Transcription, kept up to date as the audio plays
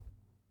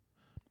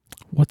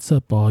What's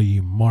up, all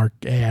you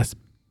mark-ass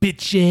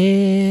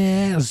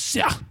bitches?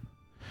 Yeah.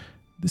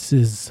 This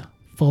is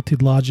Faulty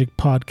Logic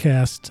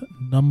Podcast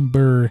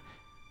number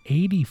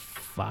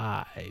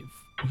 85.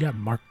 We got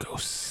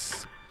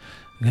Marcos.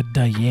 We got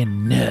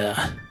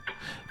Diana.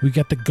 We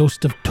got the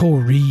ghost of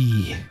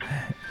Tori.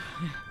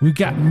 We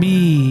got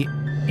me,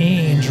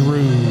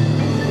 Andrew.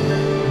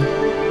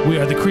 We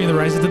are the cream that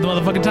rises to the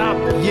motherfucking top.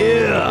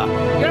 Yeah.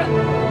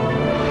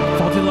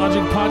 Faulty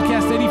Logic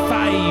Podcast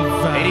 85.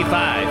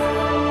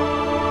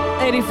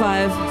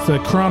 85. It's a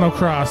Chrono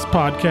Cross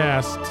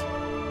podcast.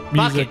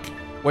 Music. Fuck it.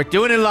 We're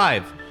doing it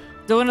live.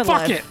 Doing it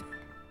Fuck live. it.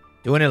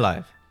 Doing it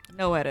live.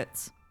 No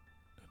edits.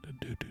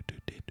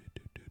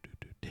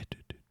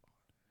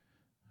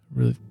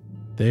 Really,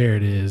 there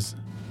it is.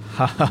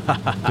 Dude.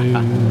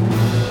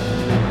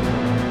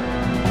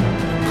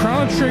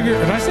 Chrono Trigger.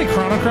 Did I say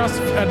Chrono Cross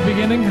at the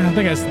beginning? I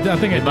think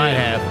I You might did.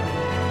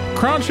 have.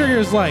 Chrono Trigger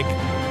is like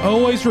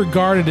always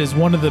regarded as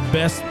one of the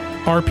best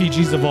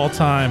RPGs of all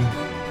time,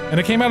 and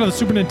it came out of the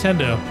Super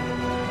Nintendo.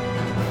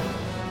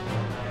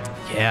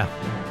 Yeah.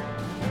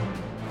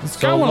 It's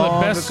got one of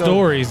the best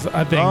stories,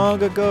 I think,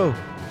 Long ago.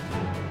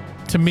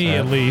 to me So-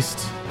 at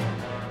least.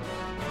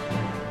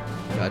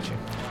 Gotcha.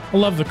 I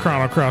love the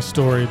Chrono Cross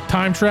story.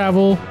 Time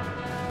travel,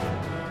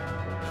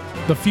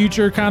 the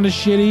future kind of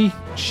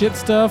shit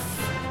stuff.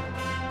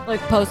 Like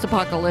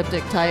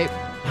post-apocalyptic type.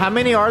 How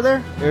many are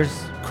there?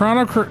 There's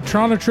Chrono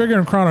Trigger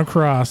and Chrono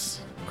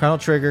Cross. Chrono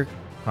Trigger,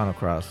 Chrono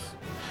Cross.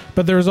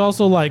 But there was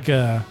also like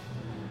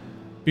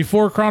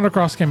before Chrono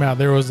Cross came out,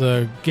 there was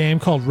a game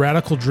called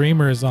Radical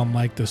Dreamers on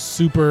like the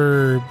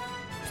Super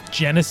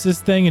Genesis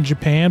thing in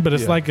Japan, but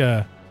it's like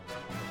a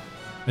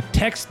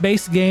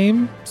text-based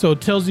game, so it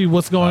tells you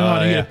what's going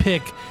on. You yeah. get to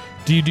pick,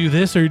 do you do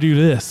this or you do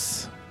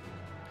this?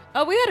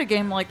 Oh, we had a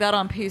game like that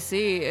on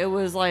PC. It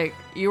was like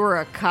you were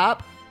a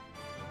cop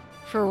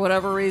for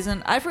whatever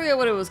reason. I forget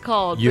what it was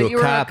called, You but a you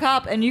were cop? a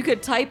cop and you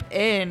could type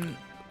in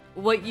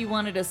what you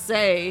wanted to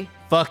say.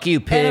 Fuck you,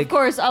 pig. And of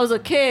course, I was a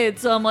kid,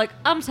 so I'm like,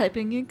 I'm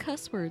typing in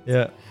cuss words.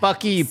 Yeah.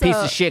 Fuck you, you piece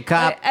So, of shit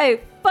cop.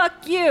 Hey,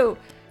 fuck you.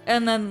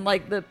 And then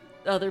like the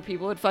other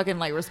people would fucking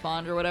like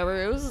respond or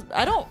whatever. It was,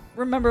 I don't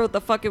remember what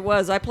the fuck it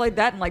was. I played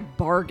that in like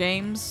bar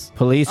games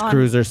Police on-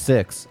 Cruiser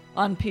 6.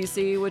 on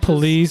PC, which was,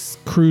 Police,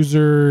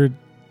 Cruiser.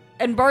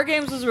 and bar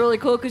games was really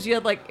cool because you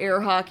had like air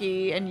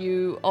hockey and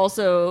you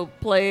also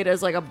played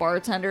as like a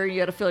bartender. You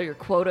had to fill your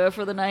quota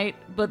for the night.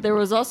 But there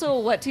was also a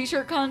wet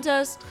t-shirt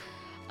contest.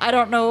 I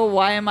don't know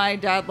why my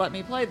dad let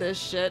me play this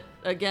shit.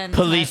 Again,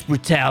 Police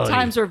brutality.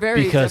 times were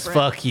very Because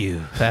different. fuck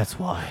you. That's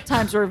why.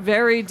 times were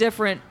very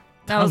different.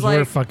 And I was We're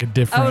like, fucking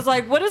different. I was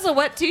like, what is a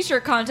wet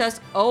t-shirt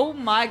contest? Oh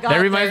my god.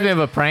 That reminds me of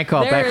a prank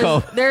call back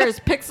home. There is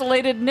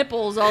pixelated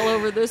nipples all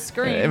over this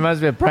screen. It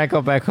reminds me of a prank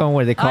call back home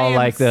where they I call am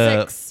like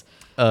the 6.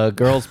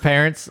 girl's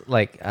parents,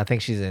 like I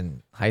think she's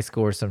in high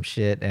school or some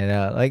shit,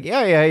 and like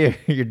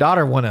your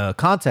daughter won a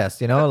contest,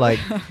 you know, like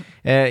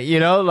you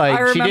know, like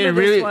I she did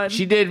remember this really, one.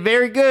 she did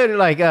very good,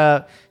 like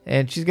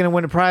and she's gonna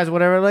win a prize,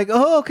 whatever. Like,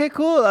 oh, okay,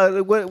 cool.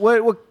 What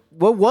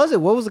was it?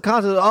 What was the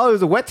contest? Oh, it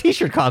was a wet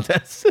t-shirt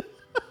contest.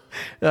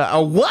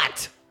 A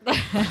what?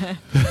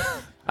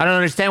 I don't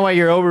understand why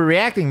you're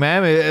overreacting,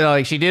 ma'am.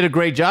 Like she did a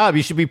great job.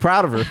 You should be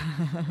proud of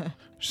her.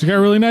 she's got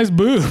really nice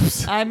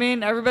boobs. I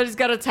mean, everybody's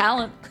got a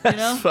talent, you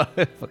know?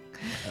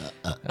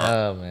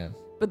 Oh man.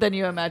 But then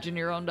you imagine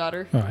your own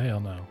daughter. Oh, hell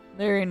no.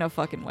 There ain't no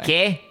fucking way.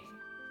 ¿Qué?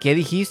 ¿Qué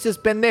dijiste,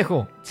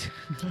 pendejo?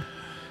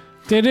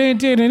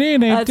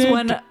 That's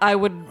when I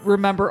would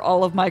remember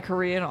all of my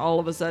Korean all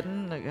of a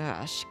sudden. Like,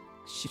 gosh.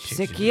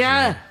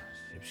 Shipsikia.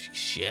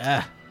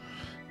 Yeah.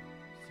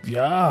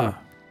 Yeah.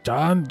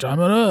 John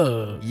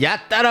Mara.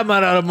 Yatara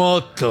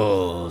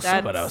Maramoto.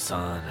 That's-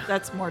 Sabara-san.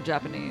 That's more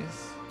Japanese.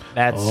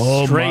 That's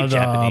Oh, straight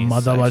Japanese.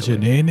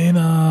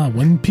 actually.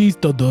 One Piece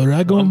to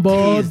Dragon One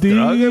Ball Piece, D.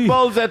 Dragon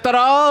Ball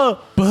Zetara.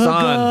 Son.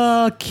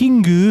 Burger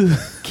Kingu.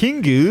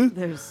 Kingu.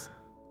 There's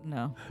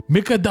no.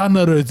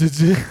 Mikadana.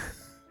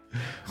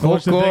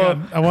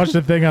 I watched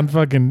the thing on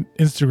fucking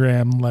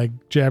Instagram, like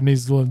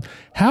Japanese one.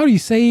 How do you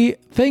say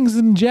things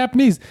in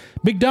Japanese?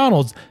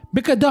 McDonald's.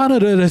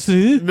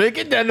 Mikadana. Make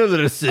it down to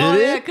the city. Oh,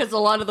 yeah, because a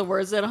lot of the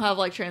words they don't have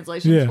like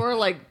translations Yeah. for,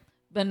 like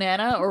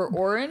banana or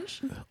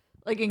orange.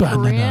 Like in Banana.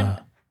 Korean,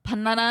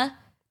 panana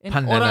and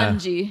Panana.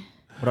 oranji.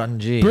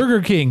 Ranji.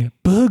 Burger King.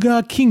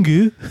 Burger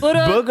Kingu.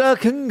 Burger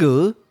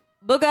Kingu.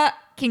 Buga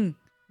king.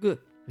 Good.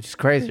 Which is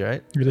crazy,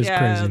 right? It is Yeah,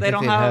 crazy. they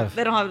don't they have have.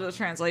 they don't have the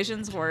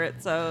translations for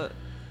it. So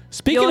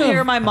Speaking you'll of,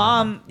 hear my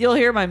mom. You'll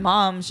hear my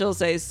mom. She'll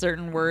say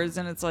certain words,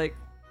 and it's like,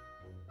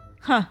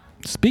 huh?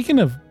 speaking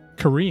of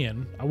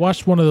Korean, I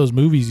watched one of those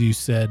movies you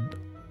said.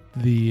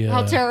 The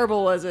How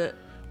terrible was it?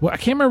 well, I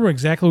can't remember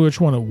exactly which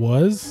one it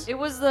was. It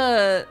was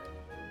the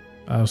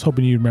I was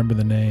hoping you'd remember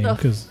the name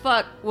because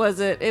fuck was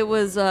it? It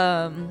was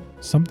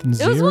something It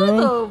zero. was one of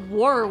the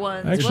war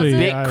ones. Actually, was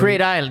Big it?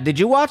 Crate Island. Did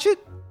you watch it?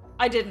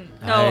 I didn't.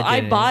 No, I I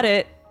didn't. bought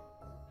it.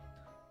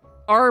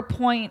 R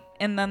point,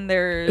 and then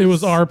there's It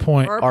was R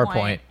Point. Our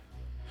point.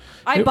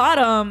 I bought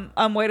them.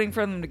 I'm waiting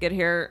for them to get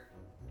here.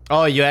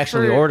 Oh, you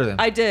actually ordered them.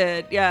 I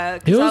did, yeah,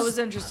 because It I was- was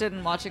interested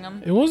in watching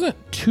them. It wasn't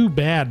too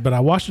bad, but I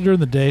watched it during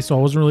the day, so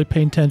I wasn't really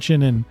paying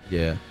attention, and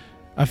Yeah.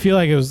 I feel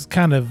like it was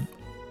kind of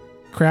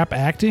crap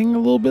acting a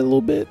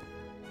little bit.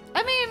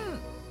 I mean,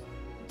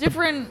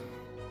 different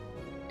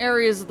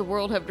areas of the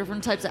world have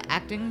different types of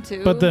acting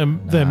too. But the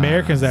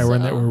Americans that were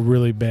in that So- were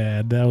really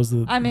bad. That was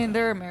the I mean,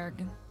 they're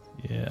American.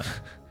 yeah.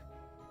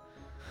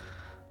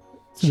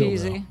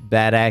 Cheesy.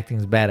 Bad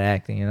acting's bad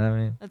acting. You know what I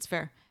mean? That's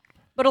fair.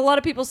 But a lot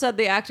of people said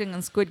the acting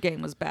in Squid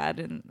Game was bad,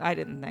 and I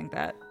didn't think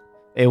that.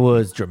 It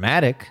was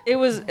dramatic.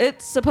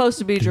 It's supposed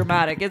to be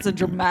dramatic. It's a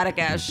dramatic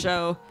ass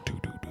show.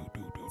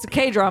 It's a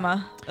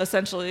K-drama,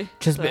 essentially.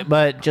 So-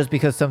 But just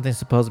because something's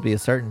supposed to be a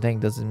certain thing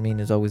doesn't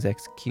mean it's always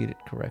executed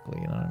correctly.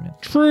 You know what I mean?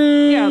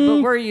 True. Yeah,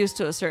 but we're used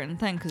to a certain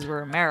thing because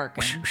we're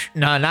American.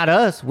 No, not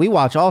us. We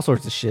watch all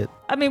sorts of shit.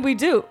 I mean, we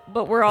do,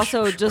 but we're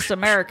also just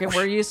American.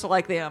 We're used to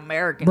like the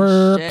American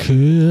shit.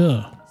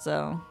 America.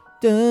 So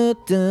Dun,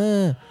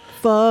 dun,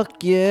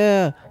 fuck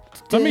yeah.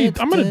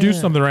 I'm gonna do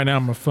something right now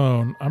on my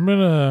phone. I'm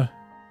gonna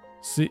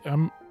see.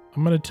 I'm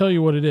gonna tell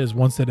you what it is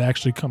once it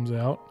actually comes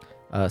out.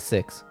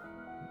 6.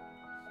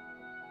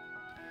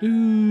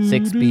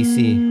 6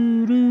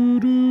 BC.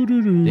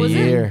 The Was it-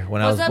 year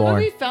when I was that born.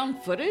 movie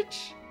found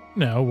footage?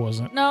 No, it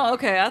wasn't. No,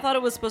 okay. I thought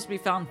it was supposed to be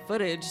found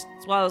footage.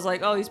 That's why I was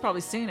like, oh, he's probably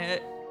seen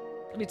it.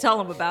 Let me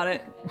tell him about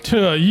it.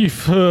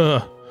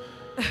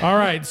 All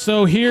right,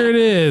 so here it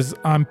is.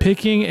 I'm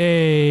picking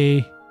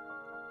a.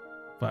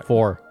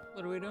 4.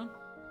 What are we doing?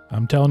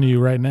 I'm telling you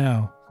right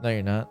now. No,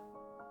 you're not.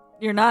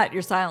 You're not.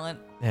 You're silent.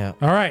 Yeah.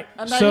 All right.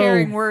 I'm not so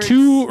hearing words.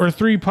 2 or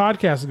 3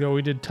 podcasts ago,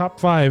 we did top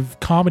 5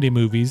 comedy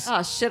movies.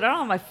 Oh shit! I don't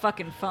have my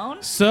fucking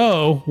phone.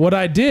 So what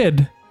I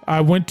did,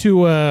 I went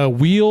to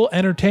Wheel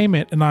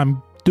Entertainment, and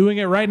I'm doing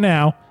it right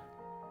now.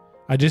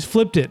 I just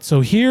flipped it.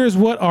 So here's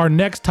what our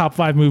next top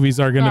 5 movies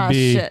are going to Oh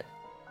be. shit!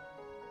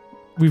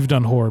 We've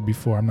done horror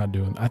before. I'm not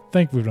doing. I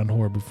think we've done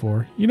horror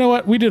before. You know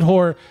what? We did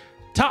horror.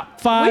 Top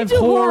 5 We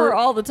do horror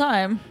all the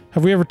time.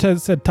 Have we ever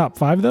said top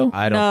 5 though?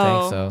 I don't No.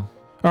 think so.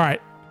 All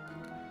right.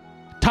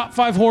 Top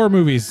 5 horror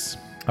movies.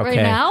 Okay. Right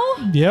now?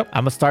 Yep.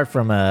 I'm gonna start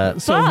from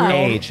So we all-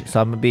 age.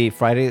 So I'm gonna be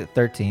Friday the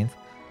 13th.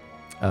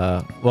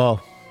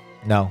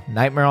 No,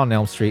 Nightmare on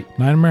Elm Street.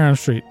 Nightmare on Elm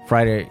Street.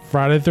 Friday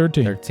Friday the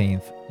 13th.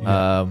 13th.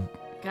 Yeah.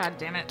 God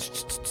damn it!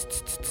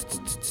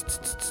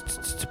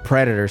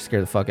 Predator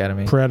scared the fuck out of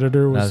me.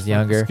 Predator was, When I was fucking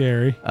younger.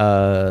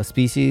 scary.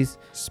 Species.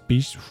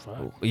 Speech.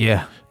 Fuck.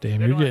 Yeah. Damn,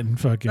 Good you're one. getting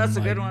fucking. That's a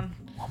like, good one.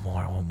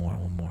 One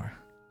more.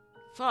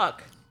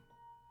 Fuck.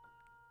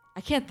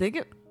 I can't think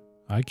of.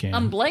 I can't.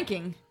 I'm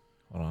blanking.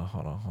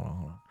 Hold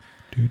on.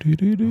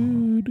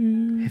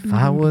 If If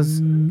I was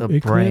the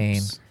brain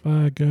if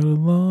I got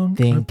along, I'd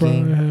thinking-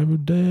 probably have a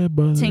dad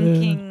by the head.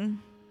 Thinking.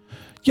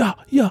 Yeah.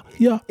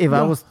 If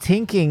I was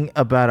thinking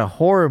about a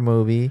horror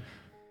movie,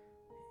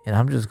 and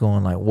I'm just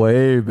going like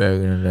way back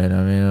in the day.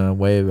 I mean,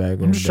 way back in the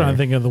day. I'm just trying to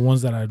think of the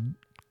ones that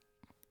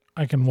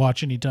I can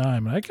watch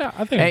anytime. I think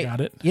I Hey,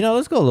 got it. You know,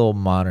 let's go a little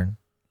modern.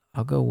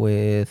 I'll go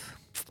with.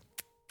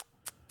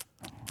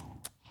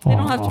 They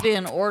don't have to be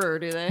in order,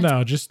 do they?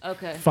 No, just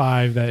Okay.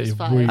 5 that Just you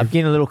 5. I'm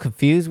getting a little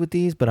confused with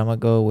these, but I'm gonna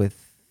go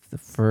with the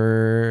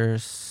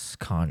first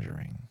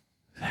Conjuring.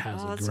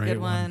 has Oh, a that's a great good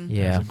one.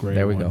 Yeah, That's a great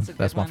there we one. go. That's a good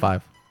That's my one.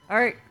 5. All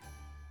right,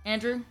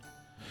 Andrew.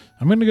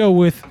 I'm gonna go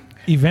with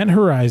Event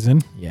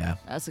Horizon. Yeah,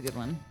 That's a good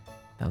one.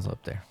 that was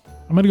up there.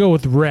 I'm gonna go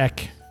with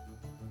Wreck.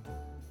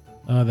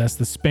 That's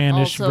the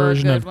Spanish Also a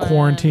version good of one.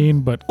 Quarantine,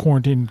 but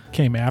Quarantine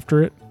came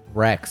after it.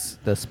 Rex,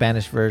 the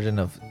Spanish version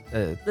of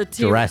The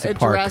Jurassic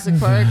Park. Jurassic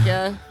Park.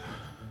 Yeah,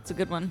 it's a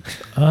good one.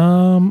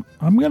 I'm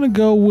gonna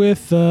go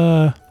with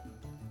Hell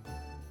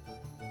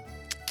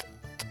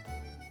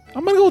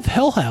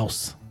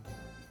House.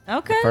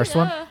 Okay. first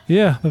one? yeah.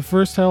 Yeah, the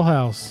first Hell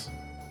House.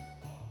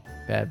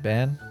 Bad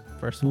Band.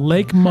 First one.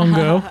 Lake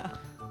Mungo.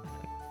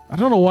 I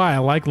don't know why I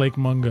like Lake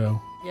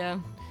Mungo. Yeah.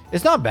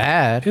 It's not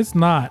bad. It's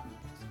not.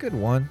 It's a good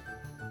one.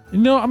 You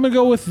know, I'm gonna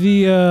go with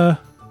the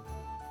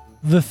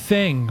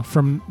Thing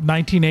from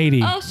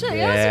 1980. Oh shit!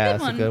 Yeah,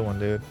 that's that's a good one,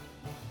 dude.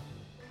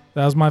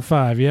 That was my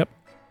 5. Yep.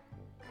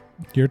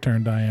 Your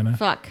turn, Diana.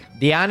 Fuck.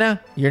 Deanna,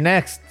 you're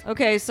next.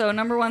 Okay, so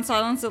number 1,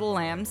 Silence of the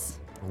Lambs.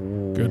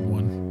 Good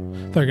one.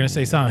 I thought you were gonna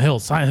say Silent Hill.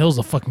 Silent Hill's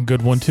a fucking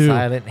good one too.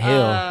 Silent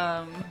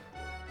Hill.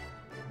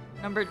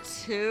 Number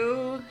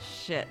 2,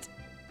 shit.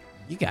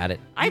 You got it.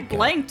 I You got it.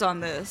 blanked on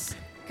this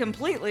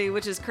completely,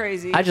 which is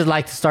crazy. I just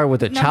like to start with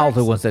the Number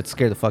childhood t- ones that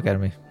scare the fuck out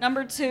of me.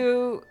 Number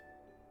 2,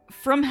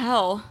 From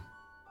Hell.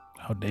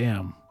 Oh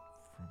damn!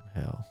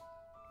 Hell.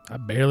 I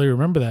barely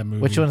remember that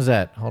movie. Which one is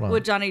that? Hold on.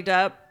 With Johnny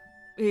Depp.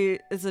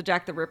 It's a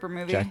Jack the Ripper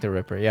movie. Jack the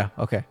Ripper. Yeah.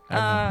 Okay.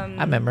 I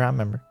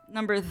remember.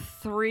 Number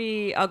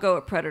 3, I'll go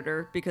with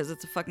Predator because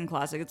it's a fucking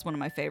classic. It's one of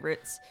my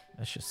favorites.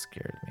 That just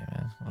scared me,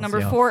 man. I was Number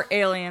young. 4,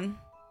 Alien.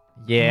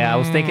 Yeah, I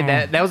was thinking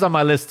that was on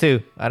my list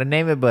too. I didn't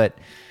name it, but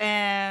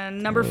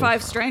And number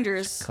 5,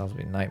 Strangers. caused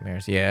me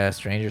nightmares. Yeah,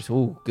 Strangers.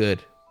 Ooh,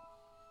 good.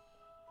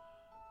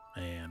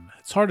 Man,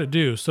 it's hard to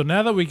do. So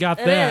now that we got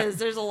It that, is.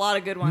 There's a lot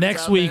of good ones.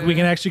 next out week there. we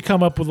can actually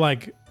come up with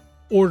like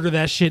order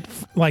that shit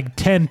like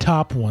 10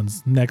 top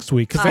ones next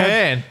week.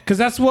 Man. Because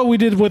that's what we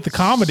did with the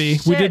comedy.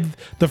 We Shit. did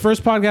the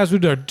first podcast, we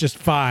did just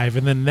 5.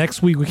 And then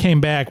next week we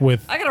came back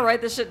with I gotta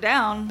write this shit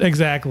down.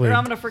 exactly. Or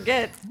I'm gonna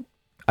forget.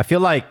 I feel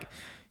like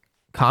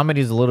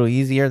comedy is a little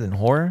easier than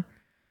horror.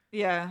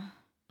 Yeah.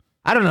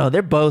 I don't know.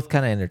 They're both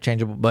kind of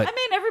interchangeable, but I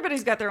mean,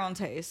 everybody's got their own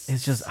taste.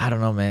 it's just, I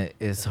don't know, man.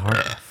 It's hard.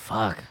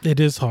 Fuck. It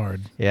is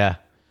hard. Yeah.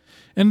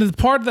 And the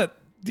part that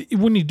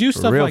when you do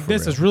stuff real, like for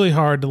this, real. it's really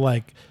hard to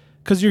like,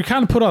 because you're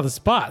kind of put on the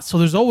spot. So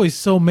there's always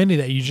so many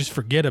that you just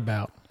forget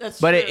about.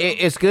 That's But true.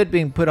 it's good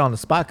being put on the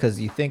spot because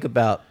you think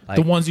about like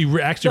The ones you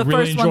actually The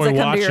really first ones enjoy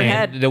that come to your watching.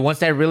 head. the ones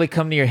that really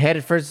come to your head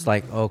at first. It's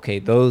like, okay,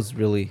 those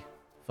really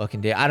fucking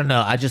did. I don't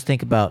know. I just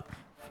think about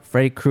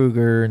Freddy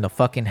Krueger in the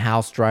fucking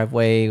house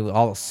driveway with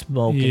all the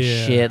smoke and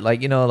Yeah. shit.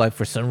 Like, you know, like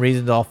for some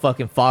reason it's all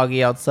fucking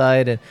foggy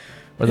outside, and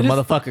or the It is-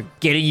 motherfucker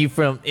getting you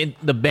from in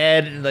the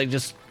bed and like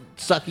just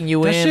sucking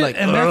you That in. shit- Like,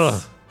 and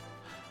ugh.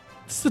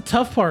 that's the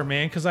tough part,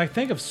 man, because I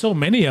think of so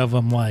many of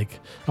them. Like,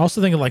 I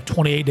also think of like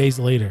 28 Days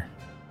Later.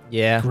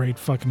 Yeah. Great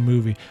fucking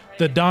movie.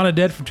 The Dawn of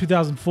Dead from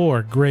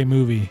 2004. Great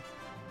movie.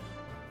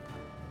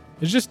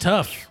 It's just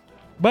tough.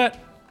 But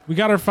we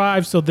got our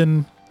 5, so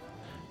then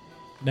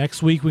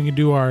next week we can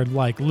do our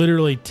like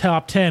literally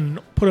top 10,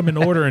 put them in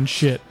order and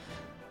shit.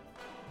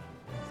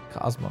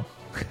 Cosmo.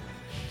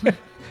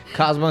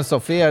 Cosmo and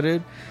Sophia,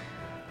 dude.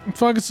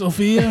 Fucking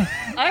Sophia.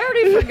 I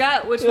already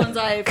forgot which ones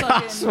I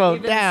Cosmo fucking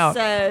even down.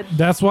 said.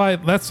 That's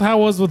how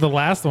it was with the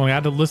last one. I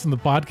had to listen to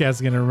the podcast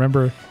again and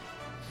remember.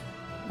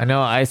 I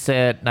know I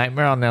said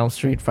Nightmare on Elm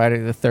Street, Friday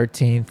the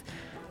 13th,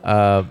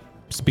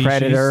 Species.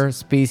 Predator,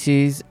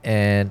 Species,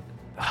 and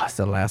it's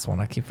the last one.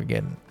 I keep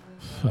forgetting.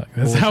 Fuck,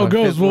 that's was how my it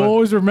goes. fifth We'll one?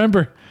 always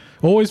remember.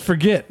 Always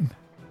forget.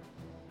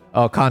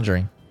 Oh,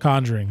 Conjuring.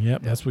 Conjuring.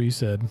 Yep, that's what you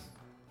said.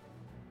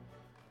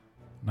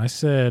 And I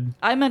said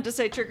I meant to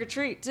say Trick or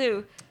Treat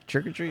too.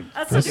 Trick or Treat.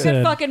 That's I such a said-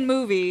 good fucking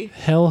movie.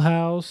 Hell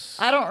House,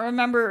 I don't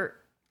remember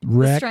The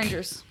Wreck,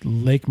 Strangers.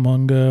 Lake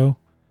Mungo,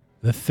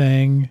 The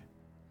Thing,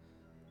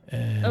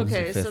 and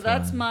Okay, so fifth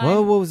that's one? mine.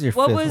 What was your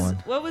what fifth was one?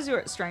 what was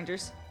your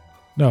Strangers?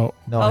 no,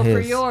 No, Oh, his.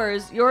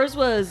 for yours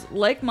was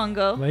Lake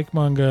Mungo. Lake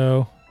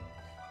Mungo,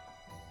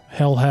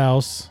 Hell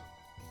House,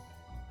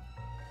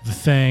 The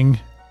Thing,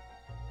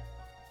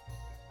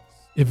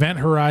 Event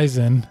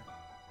Horizon.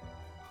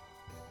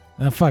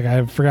 Fuck,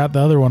 I forgot the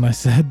other one I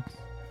said.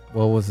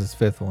 What was his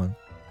fifth one?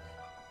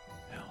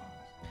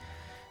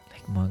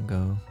 Lake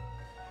Mungo,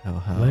 Hell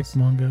House, Lake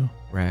Mungo.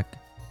 Wreck.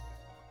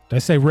 Did I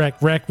say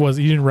Wreck? Wreck was,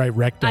 you didn't write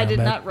Wreck down. I did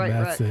not write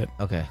That's Wreck. it.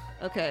 Okay.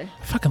 Okay,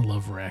 I fucking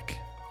love Wreck.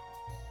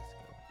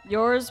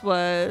 yours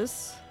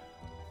was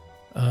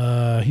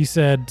He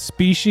said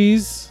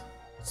Species,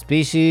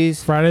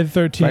 Species, Friday the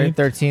 13th, Friday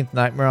the 13th,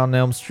 Nightmare on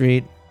Elm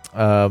Street,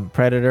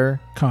 Predator,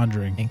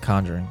 Conjuring. and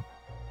Conjuring.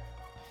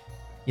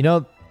 You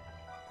know,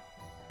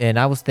 and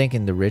I was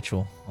thinking The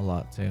Ritual a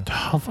lot too.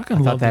 Oh, I fucking I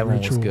love thought that The one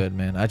Ritual. was good,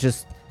 man. I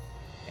just,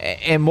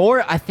 and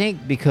more, I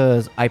think,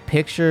 because I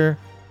picture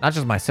not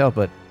just myself,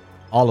 but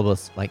all of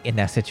us like in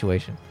that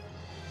situation.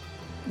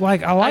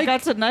 Like, I I like.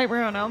 got to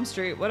Nightmare on Elm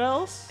Street. What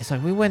else? It's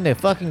like we went to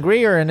fucking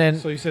Greer, and then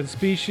So you said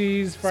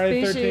Species,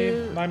 Friday the Species.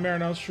 13th, Nightmare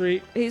on Elm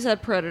Street, He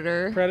said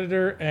Predator.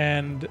 Predator,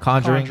 and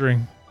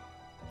Conjuring.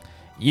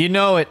 you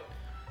know it.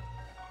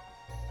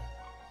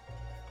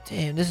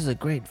 Damn, this is a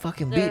great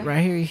fucking beat There.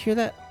 right here. You hear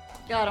that?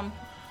 Got him.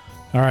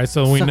 All right,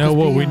 so we know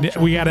Suckers what be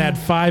on we got to add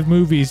 5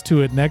 movies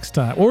to it next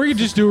time, or we could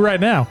just do it right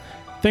now.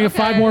 Think of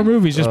 5 Okay. more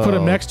movies. Just put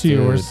them Oh, next to dude.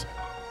 yours.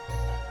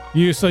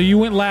 You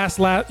went last.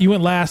 You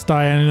went last,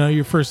 Diane. I know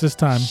you're first this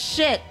time.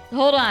 Shit.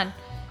 Hold on.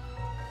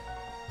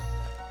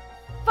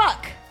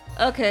 Fuck.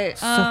 Okay.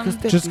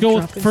 Just go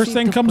with first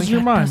thing comes to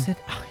your mind.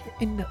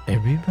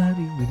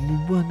 Everybody really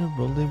wanna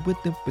roll it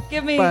with them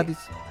Give me- bodies.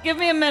 give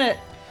me a minute.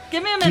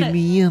 Give me a Give minute.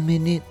 me a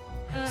minute.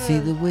 See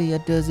Uh, the way I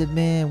does it,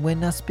 man.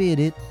 When I spit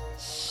it,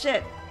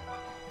 Shit.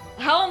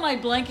 How am I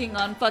blanking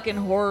on fucking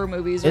horror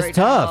movies it's right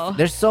tough. now?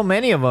 There's so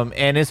many of them,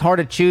 and it's hard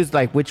to choose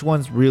like which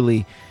one's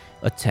really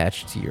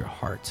attached to your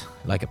heart,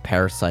 like a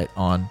parasite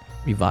on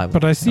Revival.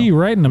 But I see you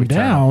writing them Returnal.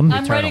 down.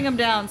 I'm Returnal. writing them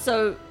down.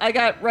 So I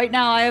got right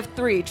now. I have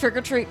 3: Trick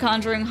or Treat,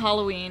 Conjuring,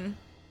 Halloween,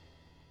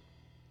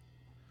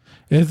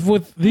 It's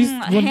with these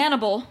when-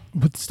 Hannibal.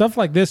 with stuff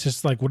like this,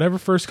 just like whatever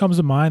first comes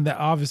to mind. That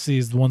obviously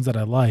is the ones that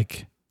I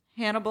like.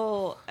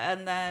 Hannibal,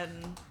 and then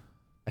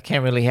I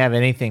can't really have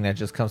anything that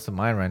just comes to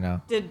mind right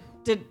now. did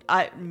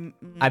I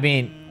I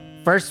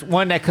mean, first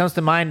one that comes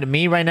to mind to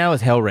me right now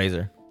is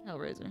Hellraiser.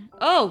 Hellraiser?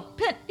 Oh,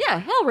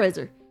 yeah,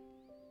 Hellraiser.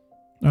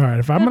 All right,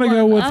 if I'm Good gonna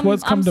go one. with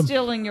what's come I'm to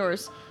stealing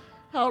yours.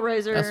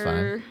 Hellraiser. That's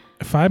fine.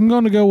 if I'm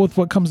going to go with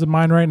what comes to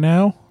mind right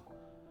now,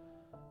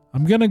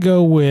 I'm gonna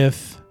go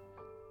with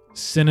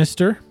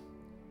Sinister.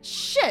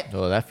 Shit.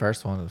 Oh, that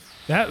first one.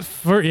 That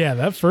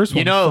first one.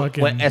 You know,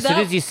 fucking, as soon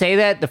That- as you say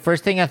that, the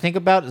first thing I think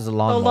about is a The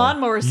lawnmower.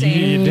 lawnmower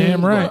scene. you're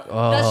damn right.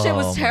 That shit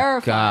was Oh, my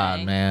terrifying.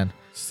 God, man.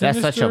 That's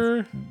such a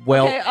Sinister.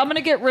 well. Okay, I'm gonna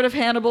get rid of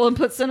Hannibal and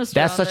put Sinister.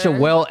 That's on such a there.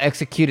 well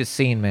executed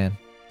scene, man.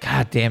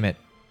 God damn it.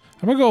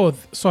 I'm gonna go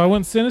with. So I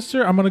went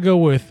Sinister. I'm gonna go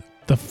with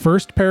the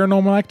first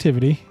Paranormal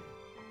Activity.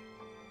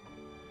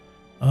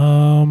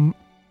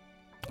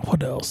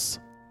 What else?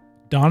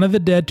 Dawn of the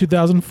Dead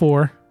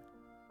 2004.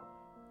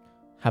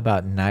 How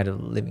about Night of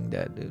the Living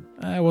Dead, dude?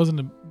 I wasn't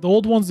the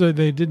old ones. They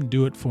didn't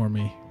do it for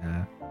me.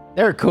 Nah.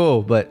 They're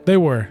cool, but They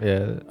were.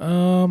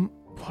 yeah.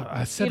 What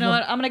I said. You know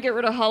what? I'm gonna get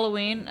rid of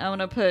Halloween. I'm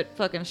gonna put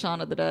fucking Shaun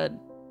of the Dead.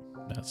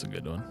 That's a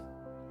good one.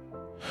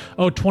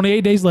 Oh,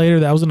 28 Days Later.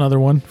 That was another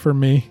one for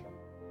me.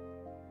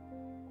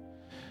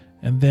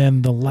 And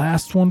then the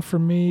last one for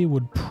me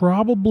would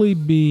probably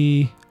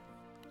be.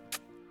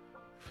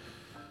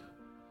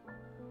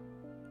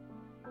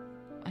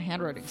 My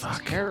handwriting's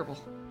Fuck. terrible.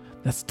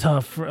 That's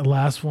tough for a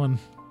last one.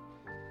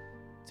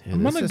 Dude,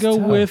 I'm this gonna is go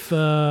tough. with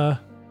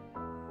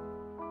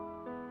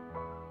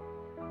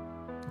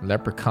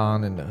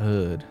Leprechaun in the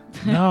Hood.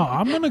 no.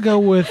 I'm gonna go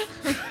with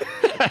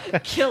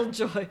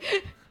Killjoy.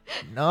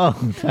 No,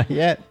 not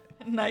yet.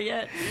 Not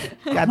yet.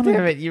 God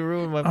damn it, you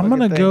ruined my I'm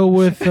gonna fucking go thing.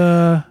 with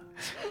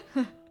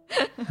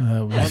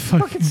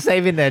Fucking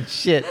saving that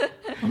shit.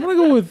 I'm gonna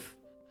go with.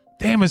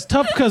 Damn, it's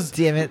tough because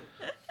Damn it.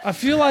 I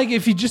feel like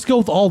if you just go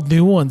with all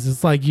new ones,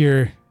 it's like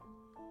you're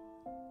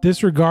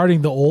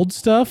disregarding the old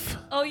stuff.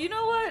 Oh, you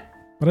know what?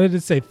 But I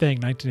did say Thing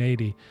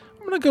 1980.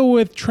 I'm gonna go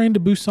with Train to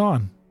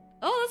Busan.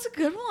 Oh, that's a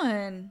good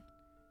one.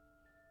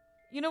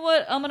 You know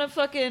what? I'm gonna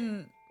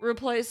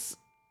replace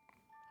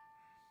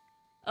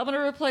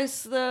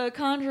The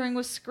Conjuring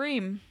with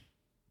Scream.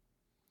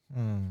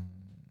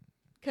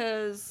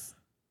 Cause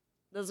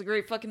that's a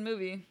great fucking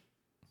movie.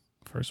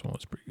 First one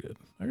was pretty good.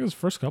 I guess the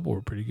first couple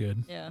were pretty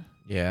good. Yeah.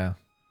 Yeah.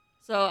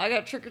 So I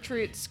got Trick or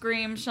Treat,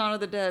 Scream, Shaun of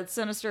the Dead,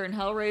 Sinister, and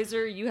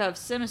Hellraiser. You have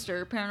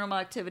Sinister, Paranormal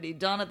Activity,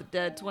 Dawn of the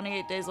Dead,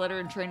 28 Days Later,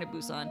 and Train to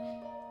Busan.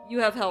 You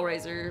have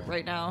Hellraiser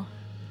right now.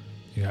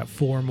 You got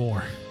 4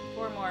 more.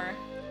 4 more.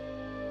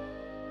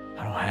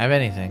 I don't have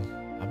anything.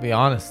 I'll be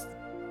honest.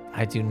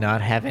 I do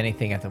not have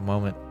anything at the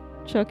moment.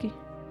 Chucky.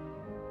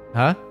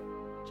 Huh?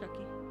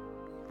 Chucky.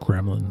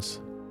 Gremlins.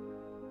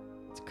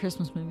 It's a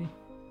Christmas movie.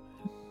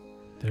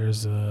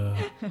 There's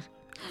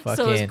Fucking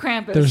So is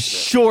Krampus. there's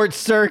Short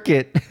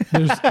Circuit.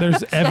 there's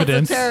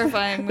evidence. That's a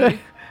terrifying movie.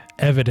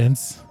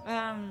 Evidence.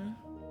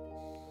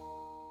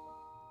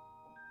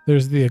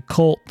 There's the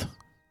occult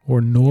or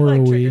I like Trick or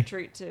Norway.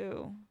 Treat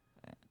too.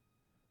 I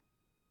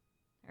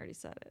already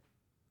said it.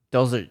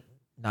 Those are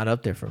not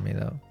up there for me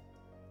though.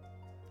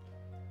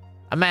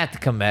 I'm gonna have to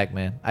come back,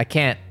 man. I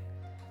can't.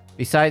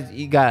 Besides,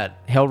 you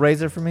got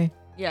Hellraiser for me.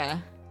 Yeah.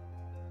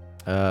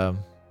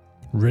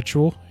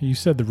 Ritual. You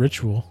said the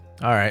Ritual.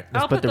 All right,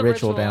 let's I'll put the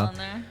ritual down. on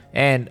there.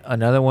 And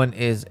another one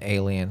is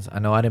Aliens. I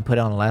know I didn't put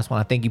it on the last one.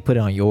 I think you put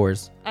it on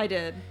yours. I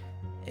did.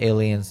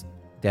 Aliens,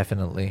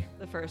 definitely.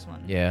 The first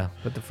one. Yeah,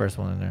 put the first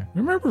one in there.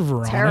 Remember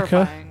Veronica?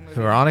 Terrifying movie.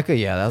 Veronica,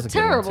 yeah, that was a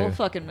Terrible good one too.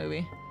 fucking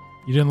movie.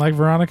 You didn't like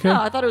Veronica?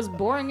 No, I thought it was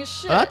boring as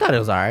shit. I thought it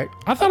was all right.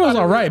 I thought it was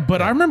all right,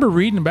 but I remember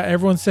reading about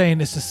everyone saying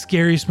it's the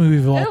scariest movie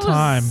of all It was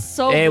time.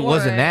 so It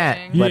wasn't that,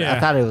 boring. but Yeah. I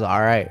thought it was all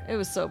right. It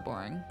was so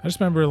boring. I just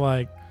remember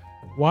like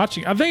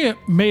watching. I think it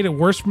made it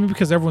worse for me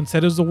because everyone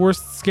said it was the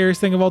worst,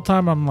 scariest thing of all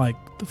time. I'm like,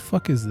 the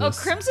fuck is Oh,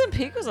 this? Crimson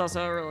Peak was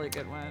also a really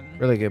good one.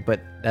 Really good,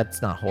 but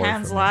that's not horror.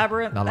 Pan's for me.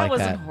 Labyrinth. Not That like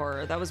wasn't that.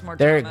 horror. That was more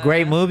They're drama.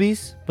 great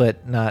movies,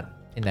 but not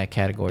in that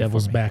category.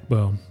 Devil's for me.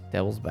 Backbone.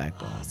 Devil's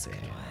Backbone. Oh, that's a good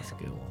Yeah, one. that's a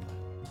good one.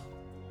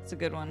 It's a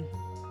good one.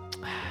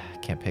 I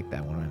can't pick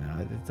that one right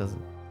now. It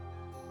doesn't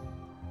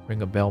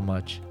ring a bell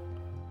much.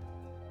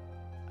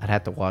 I'd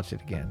have to watch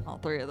it again. All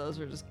 3 of those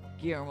were just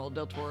Guillermo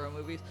del Toro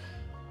movies.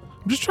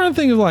 I'm just trying to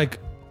think of like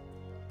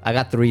I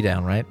got 3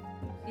 down, right?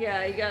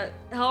 Yeah, you got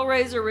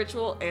Hellraiser,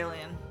 Ritual,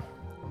 Alien.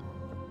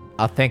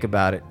 I'll think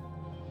about it.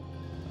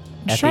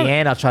 just At the trying to-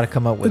 end, I'll try to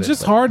come up with it's it.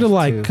 just but hard to it's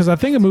like too- because I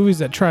think of movies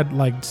that tried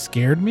like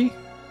scared me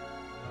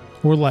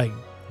or like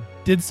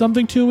did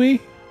something to me,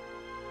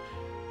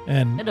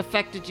 and It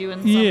affected you in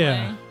some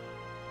Yeah. way.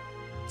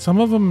 some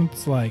of them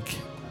it's like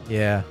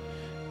Yeah.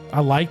 I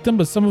liked them,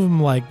 but some of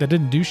them like that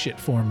didn't do shit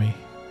for me.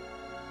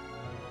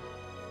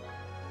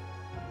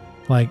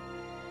 Like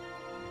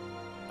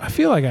I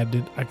feel like I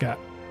got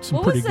some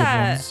What pretty was good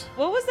that? ones.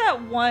 What was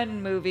that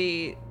one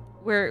movie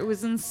where it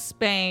was in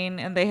Spain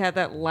and they had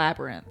that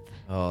labyrinth?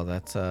 Oh,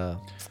 that's Fuck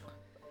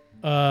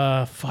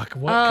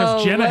what?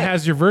 Because Oh, Jenna what-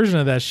 has your version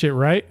of that shit,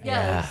 right?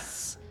 Yeah.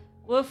 Yes.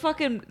 Well,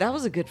 that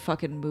was a good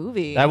fucking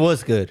movie. that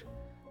was good.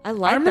 I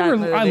liked I remember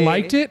that movie. I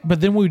liked it, but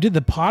then when we did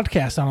the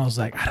podcast on, I was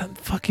like, I don't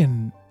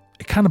fucking.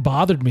 It kind of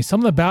bothered me.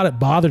 Something about it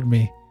bothered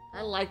me.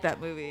 I liked that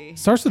movie.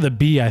 Starts with a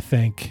B, I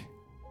think.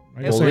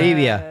 I guess I-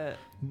 Bolivia.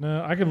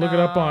 no, I can look it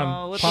up No,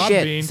 on what's the- Podbean.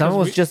 Shit, someone 'cause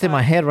was we- just in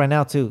my head right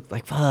now too.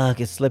 Like, fuck,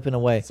 it's slipping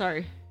away.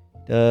 Sorry.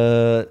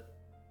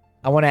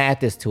 I want to add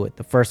this to it.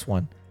 The first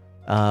one,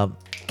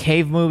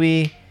 cave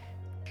movie,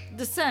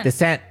 Descent.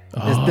 Descent. The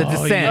Oh,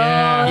 Descent.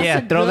 yeah. Oh, Yeah,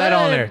 that's throw that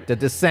on good. there. The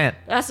Descent.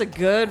 That's a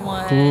good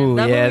one. Ooh,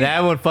 That yeah, movie-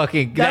 that one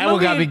fucking. That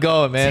one got movie me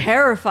going, man.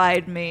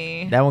 Terrified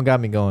me. That one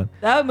got me going.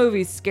 That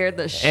movie scared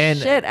the And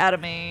shit out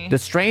of me. The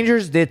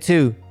Strangers did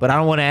too, but I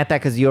don't want to add that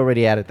because you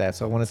already added that,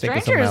 so I want to think of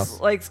something Strangers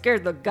else. like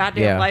scared the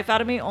goddamn Yeah. life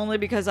out of me only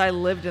because I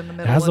lived in the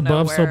middle As of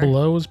Above, So nowhere.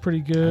 Below was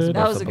pretty good.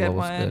 That was a Below good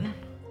was good. one.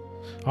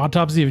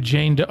 Autopsy of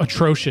Jane Doe.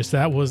 Atrocious.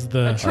 That was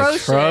the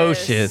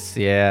Atrocious,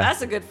 yeah.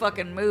 That's a good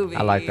fucking movie.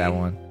 I like that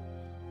one.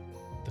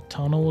 The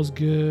Tunnel was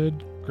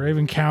good. Grave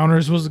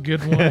Encounters was a good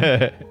one.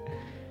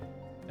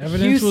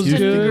 Evidence was Houston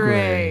good.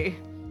 Gray.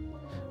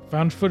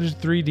 Found Footage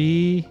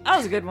 3D. That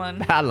was a good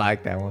one. I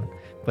like that one,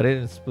 but it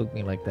didn't spook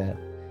me like that.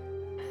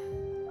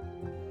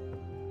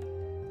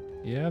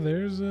 Yeah,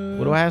 there's a.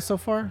 What do I have so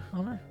far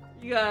on there?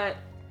 You got.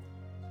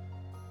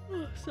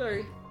 Oh,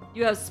 sorry.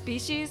 You have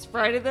Species,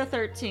 Friday the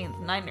 13th,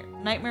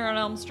 Nightmare on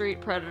Elm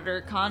Street,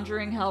 Predator,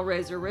 Conjuring,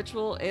 Hellraiser,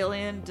 Ritual,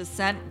 Alien,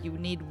 Descent. You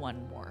need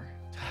one more.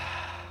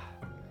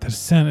 The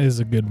Descent is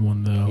a good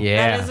one, though.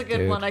 Yeah, That is a good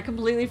dude. one. I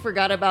completely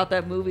forgot about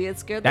that movie. It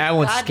scared That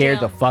one scared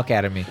the goddamn- fuck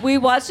out of me. We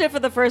watched it for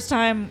the first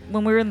time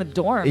when we were in the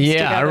dorms. Yeah,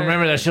 I together.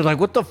 remember that shit. Like,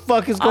 what the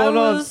fuck is I going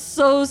on? was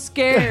so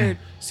scared.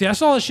 See, I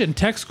saw this shit in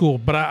tech school,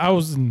 but I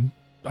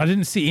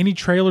didn't see any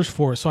trailers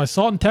for it. So I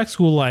saw it in tech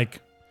school,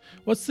 like,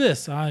 what's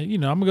this? I'm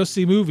gonna go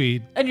see a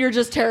movie. And you're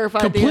just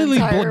terrified. Completely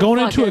the entire going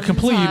into it fucking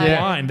completely time.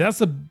 blind. That's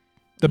the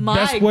My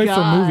best way for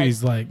God.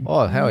 movies. Like,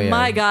 Oh, hell yeah.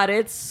 My God,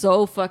 it's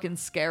so fucking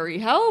scary.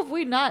 How have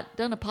we not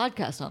done a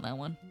podcast on that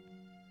one?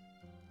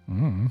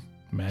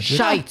 magic.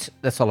 Shite.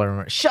 That's all I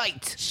remember.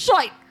 Shite.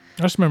 Shite.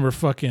 I just remember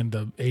fucking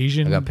the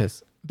Asian. I got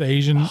pissed. The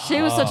Asian.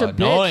 She was such a bitch,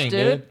 annoying,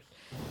 dude.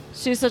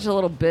 She's such a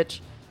little bitch.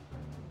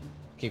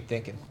 Keep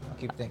thinking.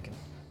 Keep thinking.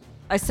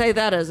 I say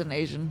that as an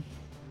Asian.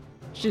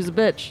 She's a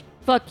bitch.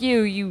 Fuck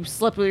you, you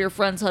slept with your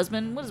friend's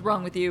husband. What is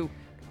wrong with you?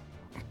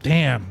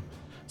 Damn.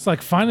 It's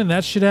like finding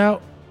that shit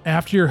out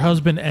after your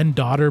husband and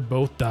daughter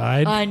both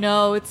died. I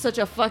know, it's such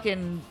a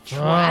fucking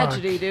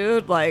tragedy,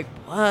 dude. Like,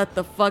 what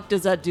the fuck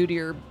does that do to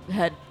your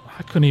head?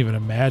 I couldn't even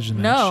imagine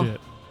that No.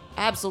 shit.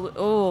 Absolutely.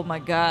 Oh my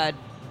God.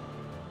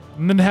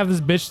 And then have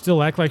this bitch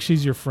still act like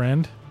she's your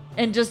friend,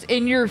 And just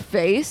in your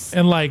face.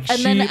 and like And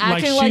she then like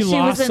acting she like she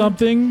lost was in-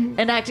 something.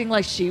 And acting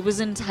like she was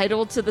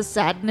entitled to the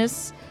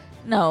sadness.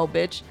 No,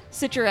 bitch.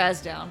 Sit your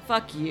ass down.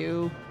 Fuck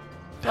you.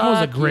 That was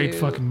a Fuck great you.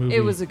 fucking movie. It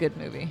was a good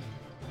movie.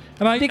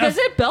 And Because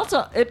it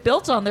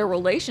built on their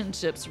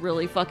relationships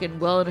really fucking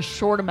well in a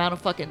short amount of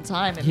fucking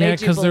time. It yeah,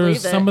 made you because there was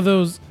believe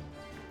it.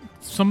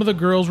 some of the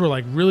girls were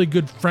like really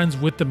good friends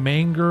with the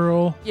main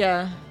girl.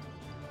 Yeah.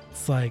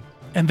 It's like,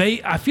 and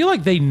I feel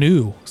like they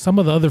knew. Some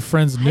of the other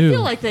friends I knew.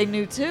 feel like they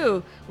knew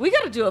too. We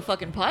got to do a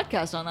fucking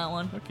podcast on that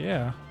one. Fuck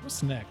yeah.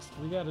 What's next?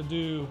 We got to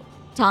do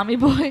Tommy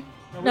Boy.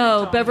 we No,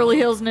 did Tommy Beverly Boy.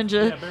 Hills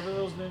Ninja. yeah, Beverly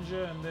Hills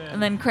Ninja,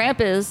 And then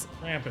Krampus,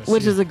 Krampus,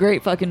 which yeah. is a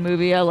great fucking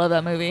movie. I love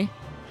that movie.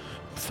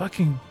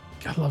 fucking.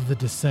 I love The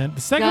Descent.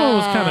 The second one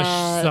was kind of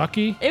God.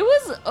 sucky. It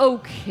was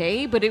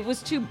okay, but it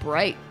was too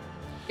bright.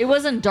 It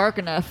wasn't dark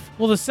enough.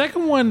 Well, the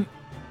second one,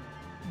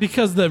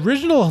 because the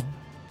original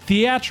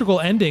theatrical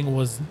ending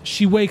was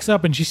she wakes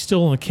up and she's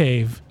still in the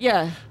cave.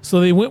 Yeah. So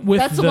they went with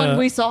That's the one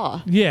we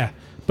saw. Yeah,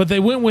 but they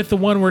went with the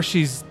one where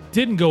she's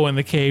didn't go in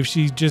the cave.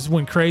 She just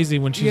went crazy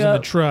when she's in the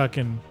Yep. truck,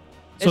 and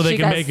so And they she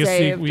can got make a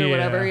saved sequel. or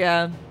whatever,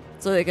 yeah.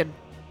 So they could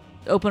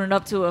open it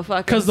up to a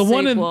fucking Because the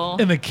one sequel.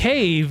 in the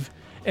cave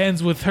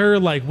ends with her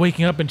like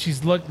waking up and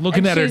she's looking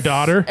And at her she's-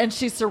 daughter. And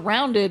she's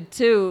surrounded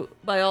too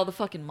by all the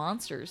fucking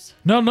monsters.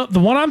 No, the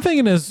one I'm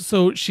thinking is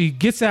so she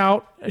gets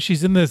out,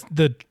 she's in the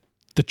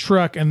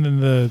truck, and then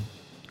the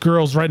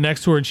girl's right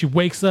next to her, and she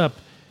wakes up,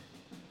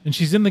 and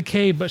she's in the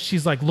cave, but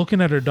she's like looking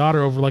at her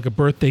daughter over like a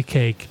birthday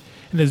cake,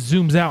 and it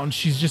zooms out, and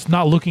she's just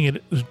not looking at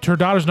it. Her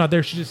daughter's not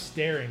there; she's just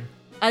staring.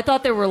 I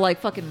thought they were like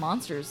fucking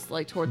monsters,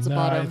 like towards the Nah,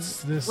 bottom.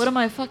 it's this- What am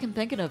I fucking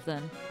thinking of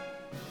then?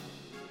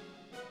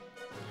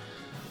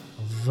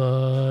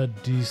 The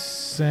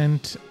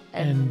Descent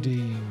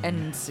ending.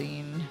 End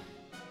scene.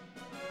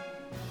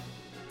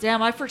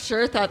 Damn, I for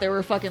sure thought they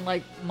were fucking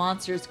like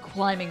monsters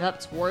climbing up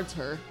towards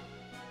her.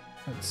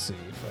 Let's see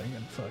if I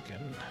can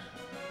fucking.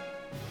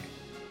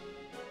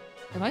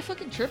 Am I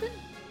fucking tripping?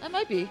 I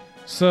might be.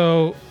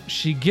 So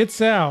she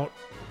gets out.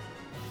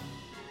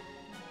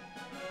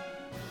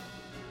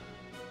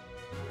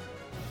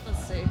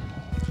 Let's see.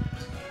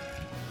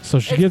 So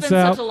she It's gets been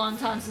out. such a long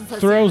time since I've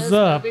throws seen this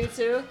up. movie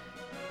too.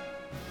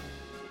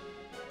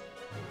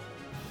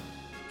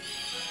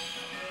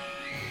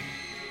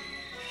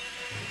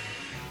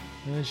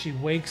 And then she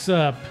wakes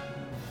up.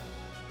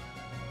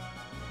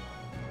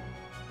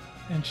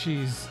 And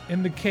she's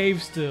in the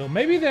cave still.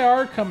 Maybe they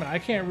are coming. I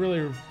can't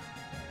really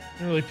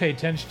pay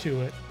attention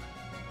to it.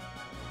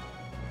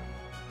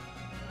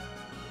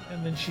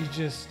 And then she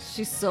just.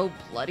 She's so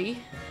bloody.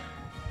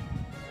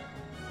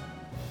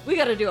 We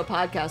got to do a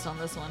podcast on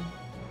this one.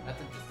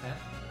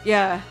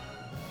 Yeah.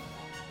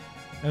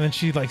 And then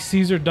she like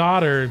sees her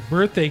daughter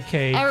birthday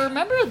cake. I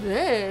remember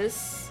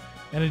this.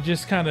 And it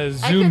just kind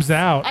of I zooms could-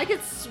 out. I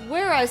could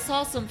swear I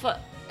saw some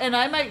and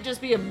I might just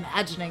be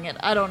imagining it.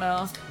 I don't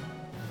know.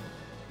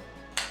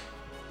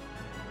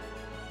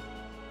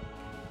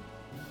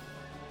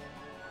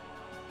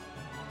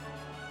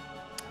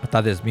 I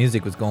thought this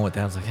music was going with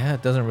that. I was like, yeah,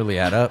 it doesn't really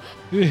add up.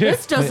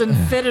 This doesn't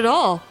fit at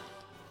all.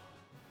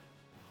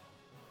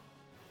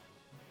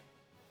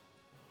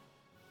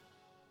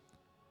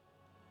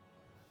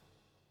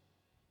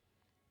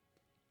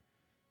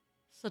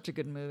 Such a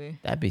good movie.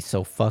 That'd be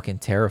so fucking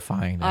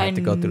terrifying to I have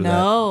to go through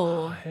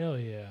know. Hell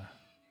yeah.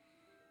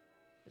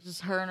 It's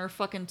just her and her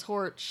fucking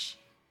torch.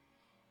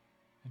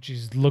 And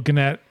she's looking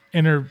at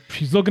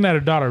her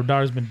daughter. Her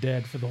daughter's been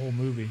dead for the whole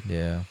movie. that.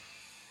 Yeah.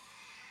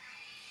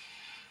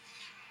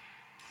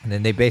 And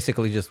then they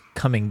basically just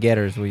come and get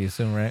her, is what you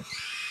assume, right?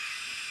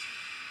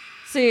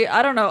 See,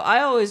 I don't know.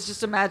 I always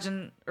just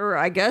imagine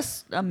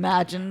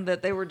that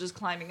they were just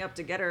climbing up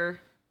to get her.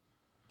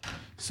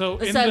 So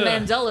It's that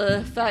Mandela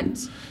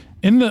effect.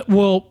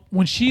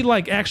 when she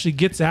like actually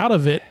gets out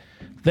of it,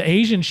 the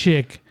Asian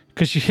chick,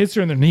 because she hits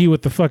her in the knee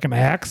with the fucking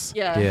axe.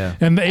 Yeah. Yeah.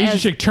 And the Asian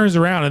As- chick turns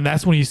around, and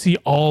that's when you see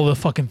all the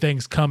fucking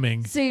things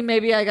coming. See,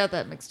 maybe I got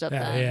that mixed up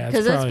Yeah, then. yeah, it's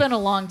Because it's probably- been a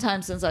long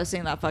time since I've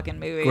seen that fucking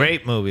movie.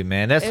 Great movie,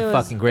 man. That's It a was-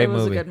 fucking great It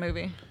was movie. a good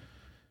movie.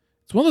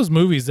 It's one of those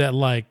movies that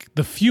like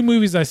the few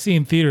movies I see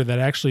in theater that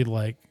actually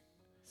like,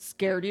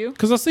 Scared you?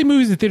 because I'll see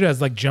movies in theater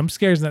as like jump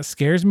scares, and that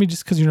scares me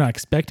just because you're not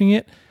expecting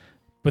it.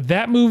 But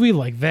that movie,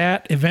 like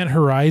that Event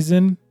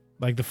Horizon,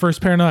 like the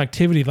first Paranormal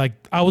Activity, like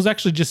I was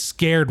actually just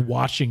scared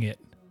watching it.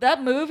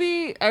 That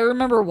movie, I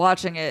remember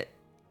watching it.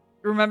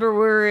 Remember we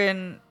were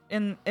in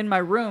my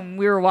room,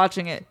 we were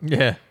watching it.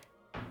 Yeah.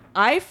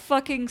 I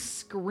fucking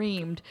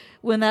screamed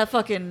when that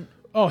fucking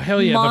Oh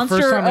hell yeah! The monster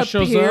first time it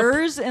shows up,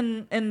 appears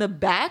in the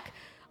back.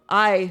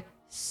 I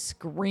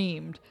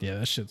screamed. yeah,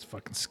 that shit's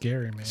fucking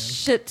scary, man.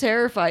 Shit,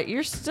 terrified.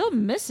 You're still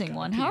missing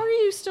one. How are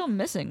you still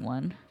missing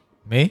one?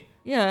 Me?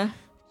 Yeah.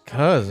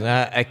 Because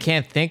I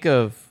can't think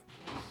of.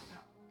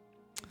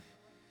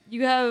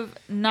 You have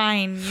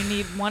 9. You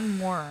need one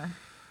more.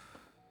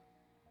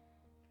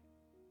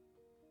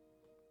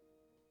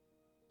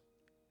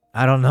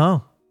 I don't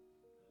know.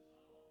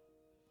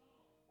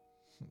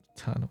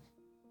 Ton of.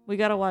 We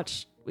gotta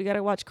watch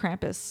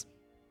Krampus.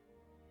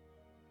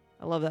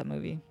 I love that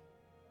movie.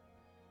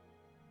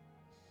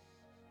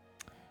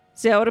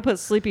 See, I would have put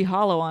Sleepy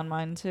Hollow on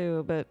mine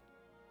too, but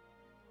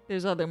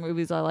there's other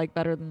movies I like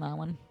better than that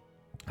one.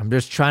 I'm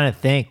just trying to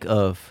think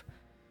of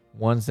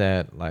ones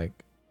that like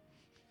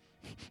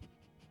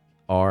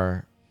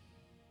are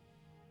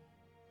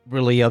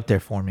really up there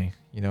for me.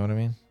 You know what I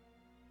mean?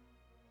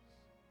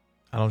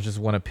 I don't just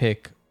want to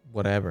pick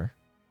whatever.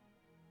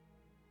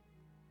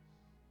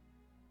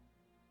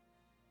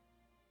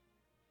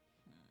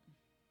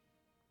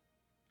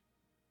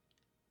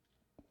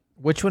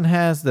 Which one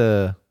has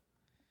the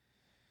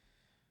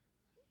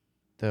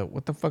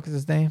what the fuck is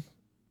his name?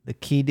 The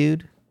key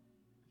dude?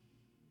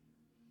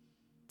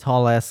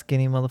 Tall ass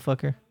skinny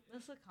motherfucker.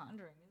 That's The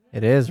Conjuring,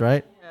 isn't It is,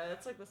 right? it? Yeah,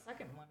 it's like the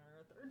second one or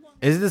a third one.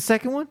 Is it the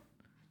second one?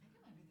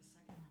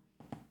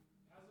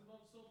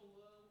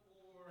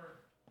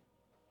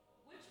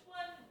 Which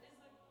one is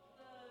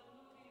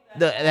the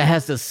movie That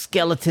has the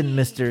skeleton,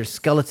 Mr.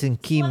 Skeleton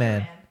Key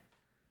Man.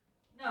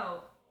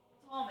 No,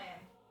 Tall Man.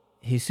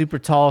 He's super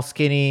tall,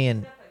 skinny,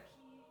 and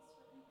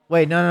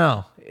wait,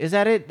 no. Is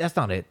that it? That's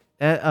not it.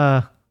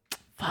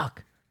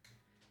 Fuck.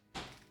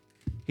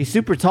 He's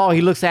super tall.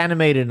 He looks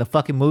animated in the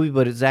fucking movie,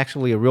 but it's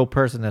actually a real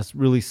person that's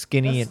really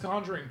skinny. That's And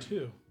Conjuring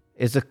 2.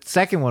 it's the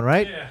second one,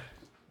 right? Yeah.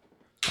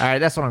 All right,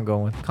 that's what I'm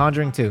going with.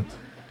 Conjuring 2.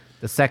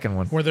 The second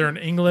one. Where they're in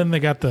England, they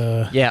got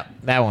the. Yeah,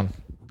 that one.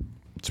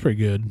 It's pretty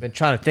good. Been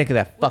trying to think of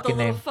that With fucking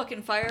the little name.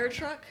 fucking fire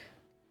truck.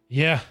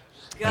 Yeah.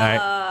 All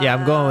right. Yeah,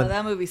 I'm going with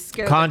that movie.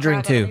 Scared Conjuring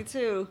the crap out of 2.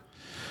 me too.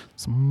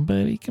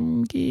 Somebody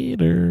come get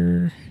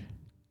her.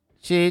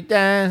 She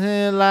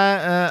dancing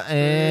like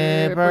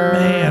a bird.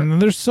 Man,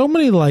 there's so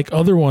many like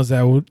other ones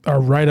that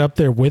are right up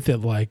there with it,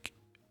 like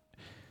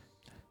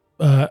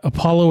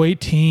Apollo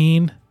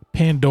 18,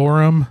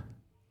 Pandorum,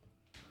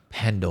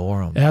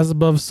 Pandorum. As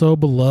Above, So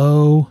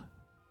Below.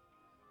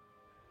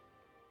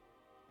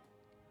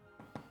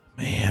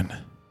 Man,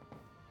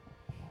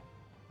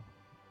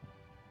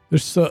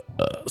 there's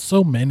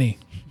so many.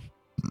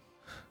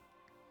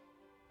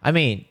 I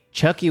mean,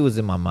 Chucky was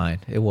in my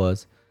mind. It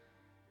was.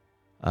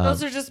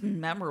 Those are just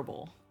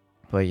memorable.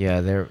 But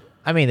yeah,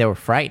 they were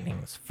frightening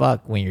as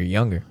fuck when you're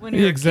younger. When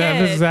you're a Exactly,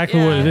 kid, that's exactly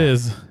what yeah. it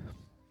is.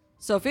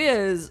 Sophia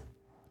is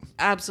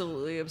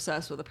absolutely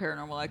obsessed with the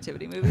Paranormal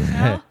Activity movies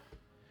now.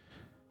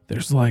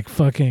 There's like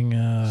fucking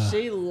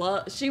She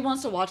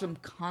wants to watch them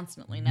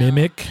constantly now.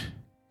 Mimic.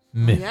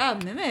 Yeah,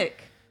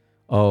 Mimic.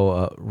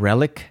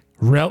 Relic.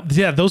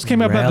 Yeah, those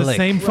came out at the Relic.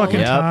 same fucking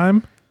Yep.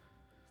 time.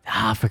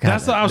 I forgot.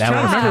 That's what I was trying to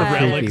one's remember,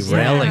 creepy. Relics.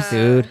 Relics, Yeah.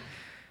 dude.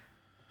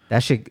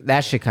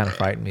 That shit kind of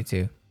frightened me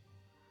too.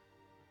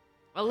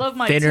 I love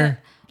my Thinner.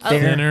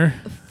 Thinner.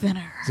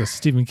 Thinner. It's a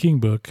Stephen King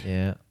book.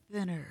 Yeah.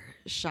 Thinner.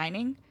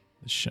 Shining.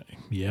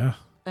 Yeah.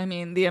 I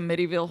mean, the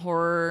Amityville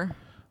horror.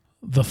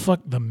 The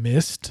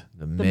Mist.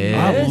 The Mist.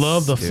 I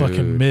love the dude.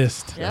 fucking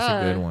Mist. That's Yeah.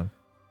 a good one.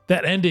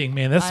 That ending,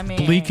 man, that's I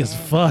bleak as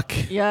mean, fuck.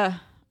 Yeah.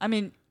 I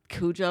mean,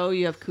 Cujo.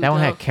 You have Cujo. That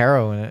one had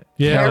Caro in it.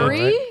 Yeah.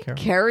 Carrie? Right? Caro.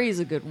 Carrie's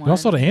a good one. We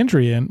also had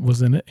Andrea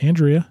was in it.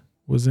 Andrea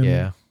was in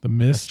Yeah. the That's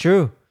Mist.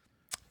 true.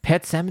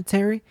 Pet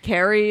Cemetery.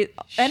 Carrie.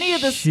 Any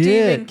of the Shit.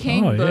 Stephen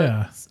King Oh,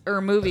 yeah. books or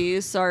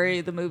movies.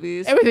 Sorry, the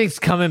movies. Everything's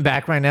coming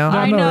back right now.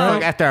 I know.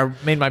 Fuck, after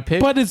I made my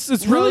pick. But it's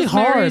really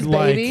hard. Rosemary's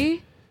Like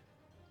Baby.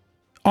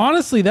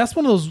 honestly, that's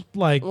one of those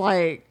like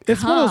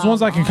it's one of those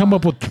ones I can come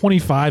up with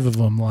 25 of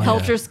them. Like,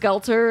 Helter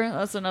Skelter.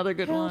 That's another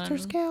good one.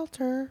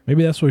 Skelter.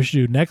 maybe that's what we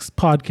should do. Next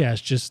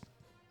podcast, just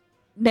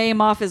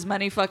Name off as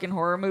many fucking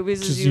horror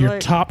movies as just you your like.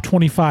 top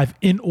 25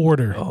 in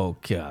order. Oh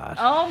God.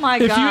 Oh my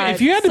if god!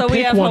 you had to So we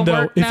pick have one though,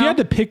 homework if you now? had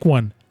to pick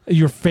one,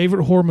 your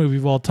favorite horror movie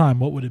of all time,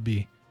 what would it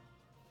be?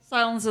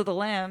 Silence of the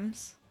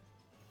Lambs.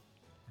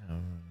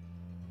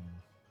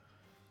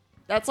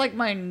 That's like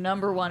my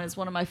number one. It's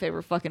one of my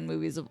favorite fucking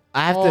movies of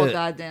I have all to-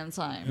 goddamn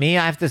time. Me,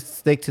 I have to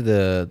stick to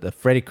the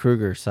Freddy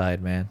Krueger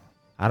side, man.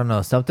 I don't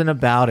know, something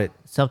about it.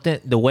 Something,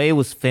 the way it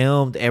was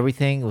filmed,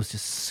 everything was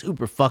just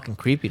super fucking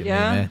creepy to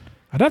Yeah. me, man.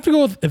 I'd have to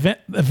go with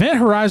Event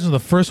Horizon.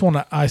 Was the first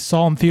one I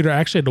saw in theater. I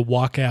actually had to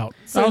walk out.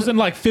 I was in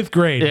like 5th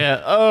grade.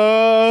 Yeah.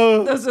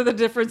 Oh. Those are the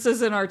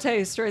differences in our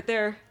taste, right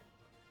there.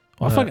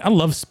 Well, I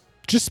love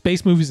just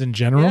space movies in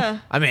general. Yeah.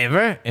 I mean,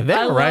 Event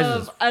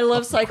Horizon. I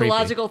love fucking creepy.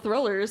 psychological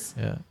thrillers.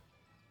 Yeah.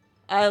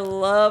 I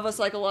love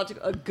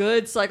a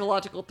good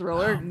psychological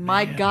thriller. Oh,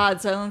 My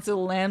God, Silence of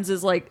the Lambs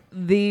is like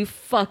the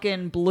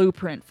fucking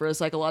blueprint for a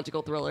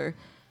psychological thriller.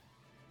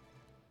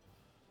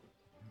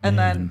 And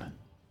then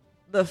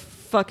the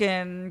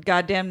fucking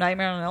goddamn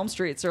Nightmare on Elm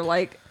Streets are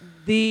like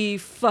the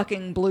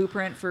fucking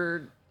blueprint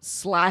for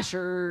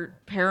slasher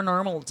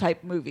paranormal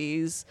type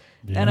movies.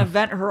 And Yeah.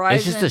 Event Horizon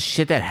It's just the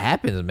shit that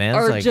happens, man.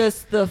 It's are like,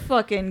 just the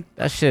fucking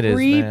that shit is,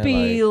 man,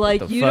 creepy,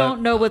 like, like what the you fuck?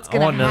 don't know what's I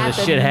gonna wanna know this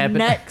happen shit happen.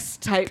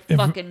 next type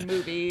fucking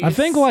movies. I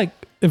think like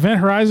Event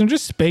Horizon,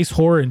 just space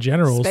horror in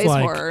general. space It's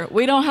like, horror.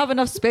 We don't have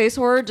enough space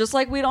horror, just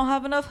like we don't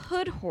have enough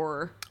hood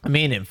horror. I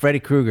mean, and Freddy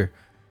Krueger,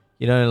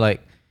 you know,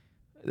 like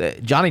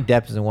Johnny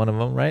Depp is in one of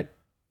them, right?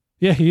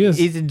 yeah, he is.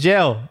 He's in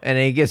jail and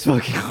he gets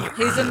fucking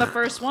He's in the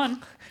first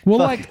one. Well,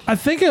 like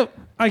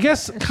I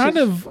guess kind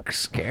of.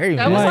 scary,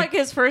 That man. was Like- like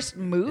his first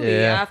movie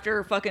Yeah.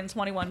 after fucking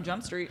 21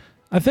 Jump Street.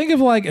 I think of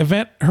like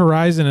Event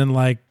Horizon and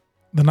like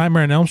the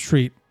Nightmare on Elm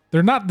Street.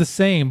 They're not the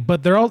same,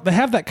 but they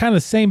have that kind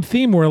of same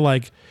theme where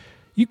like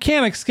you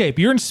can't escape.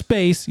 You're in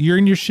space. You're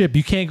in your ship.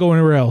 You can't go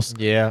anywhere else.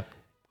 Yeah.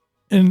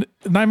 And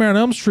Nightmare on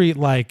Elm Street,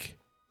 like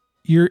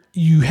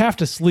you have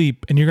to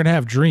sleep and you're gonna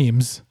have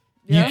dreams.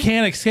 Yeah. You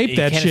can't escape You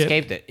that can't shit.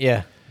 escape it.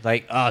 Yeah.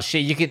 Like, oh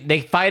shit,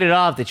 they fight it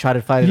off. They try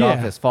to fight it off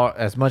Yeah.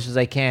 as much as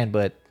they can,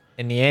 but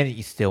in the end,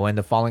 you still end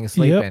up falling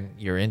asleep, Yep. and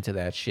you're into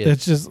that shit.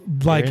 It's just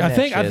like in I that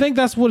think shit.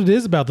 that's what it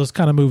is about those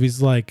kind of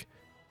movies. Like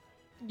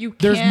You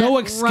There's can't no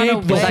run escape the away.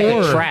 It's like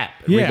horror. a trap,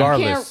 Yeah.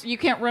 regardless. You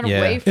can't run Yeah.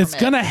 away from it's it.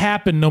 gonna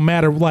happen no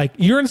matter. Like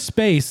you're in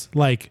space.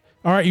 Like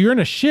all right, you're in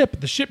a ship.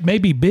 The ship may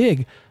be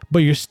big, but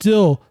you're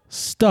still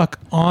stuck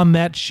on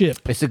that ship.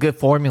 It's a good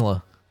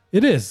formula.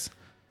 It is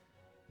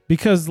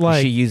because You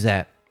like should use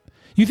that.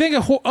 you think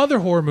of other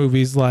horror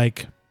movies,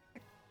 like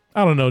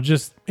I don't know,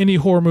 just any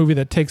horror movie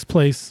that takes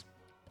place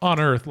on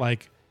Earth.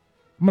 Like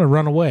I'm gonna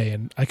run away,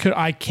 and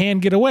I can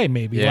get away.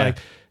 Maybe Yeah. like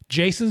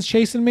Jason's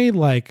chasing me.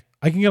 Like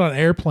I can get on an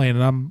airplane,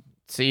 and I'm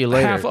See you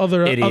later. half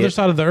other idiot.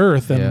 side of the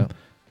Earth, and Yeah.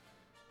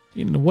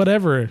 you know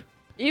whatever.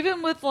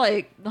 Even with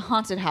like the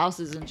haunted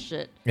houses and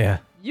shit, Yeah.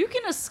 you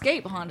can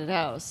escape haunted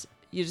house.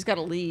 You just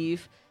gotta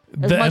leave.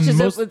 As The- much and as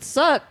most- it would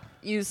suck,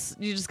 you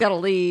just gotta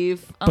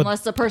leave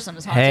unless the person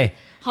is haunted. Hey.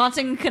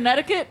 Haunting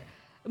Connecticut,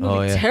 the movie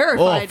Oh yeah.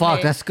 terrified Oh fuck,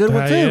 me. that's a good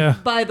one too. Yeah.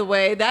 By the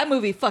way, that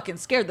movie fucking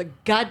scared the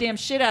goddamn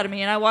shit out of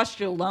me, and I watched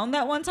it alone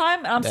that one time.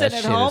 And I'm That sitting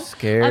at shit home. is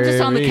I'm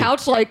just on the scary.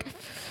 couch, like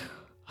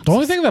The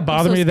only thing that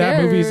bothered so me of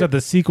that movie is scared. that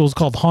the sequel is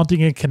called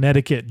Haunting in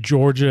Connecticut,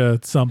 Georgia,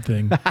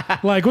 something.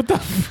 Like what the?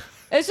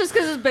 it's just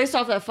because it's based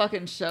off that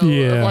fucking show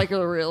Yeah. of like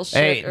the real shit.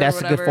 Hey, or that's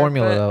whatever, a good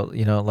formula but though.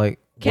 You know, like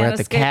we're Can't at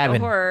the escape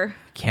cabin. the horror.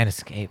 Can't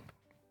escape.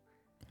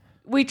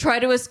 We try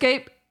to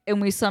escape, and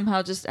we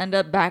somehow just end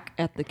up back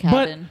at the But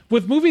cabin.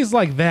 with movies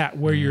like that,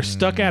 where you're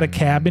stuck at a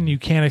cabin, you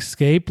can't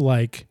escape.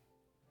 Like,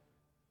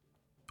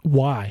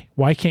 why?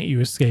 Why can't you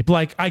escape?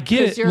 Like, I get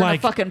Because it. you're in a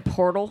Like, fucking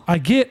portal. I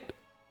get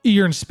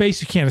you're in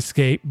space, you can't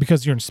escape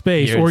because you're in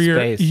space, You're in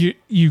or space.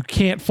 you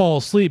can't fall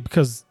asleep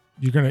because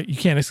you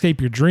can't escape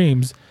your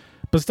dreams.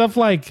 But stuff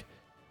like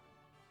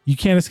you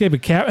can't escape a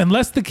cabin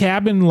unless the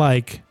cabin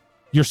like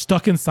you're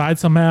stuck inside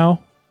somehow,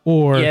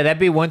 or Yeah, that'd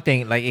be one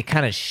thing. Like it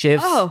kind of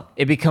shifts. Oh.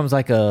 It becomes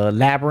like a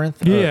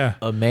labyrinth. Yeah.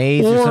 A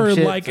maze or, some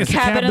shit. like it's a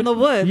Cabin in the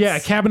woods. Yeah, a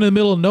cabin in the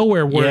middle of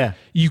nowhere where Yeah.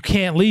 you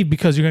can't leave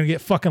because you're gonna get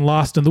fucking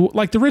lost in the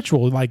like the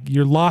Ritual. Like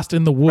you're lost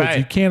in the woods. Right.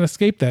 You can't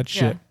escape that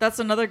Yeah, shit. that's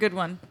another good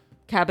one.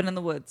 Cabin in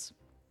the Woods.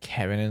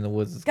 Cabin in the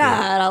Woods is good.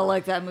 God, I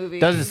like that movie.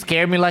 Doesn't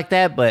scare me like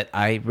that, but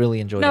I really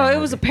enjoy no, that it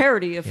was a movie.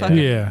 parody of fucking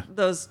Yeah.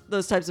 those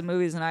types of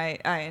movies, and I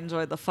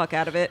enjoyed the fuck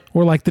out of it.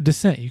 Or like The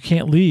Descent. You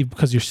can't leave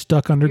because you're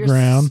stuck You're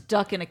underground.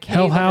 stuck in a cave.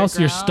 Hell House,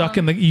 you're underground. stuck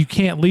in the. You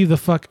can't leave the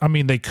fuck. I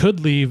mean, they could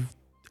leave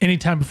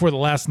anytime before the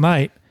last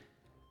night,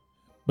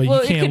 but Well,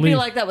 you it can't could leave. be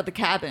like that with the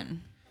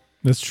cabin.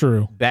 That's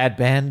true. Bad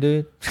Band,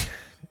 dude.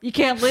 You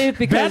can't leave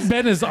because Bad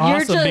Ben is you're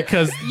awesome ju-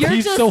 because you're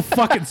he's just- so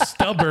fucking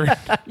stubborn.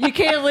 you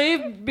can't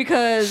leave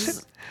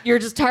because you're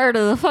just tired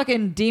of the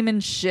fucking demon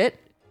shit.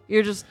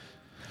 You're just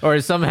Or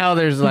somehow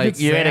there's like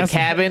gets you're in a ass-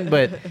 cabin,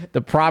 but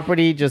the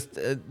property just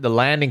the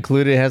land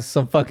included has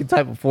some fucking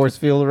type of force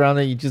field around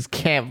it. You just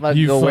can't fucking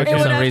You go away fucking- It for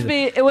would some have to reason.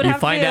 be. It would You have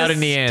to find be out in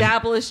the end.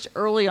 established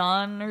early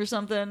on or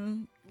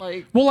something.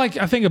 Like Well, like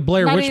I think a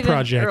Blair not Witch even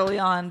Project. early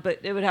on, but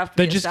it would have to.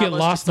 They be just get established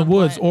lost at in the some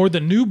woods, point. or the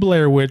new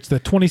Blair Witch, the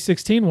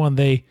 2016 one.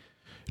 It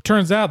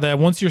turns out that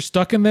once you're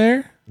stuck in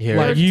there, You're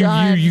like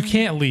You're you done.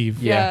 can't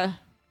leave. yeah.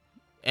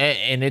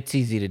 And it's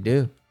easy to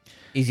do,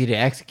 easy to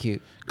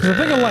execute. Because I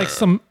think of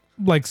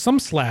like some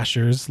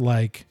slashers,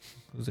 like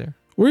Who's there?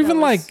 or even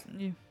That was-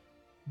 like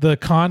The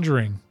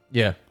Conjuring,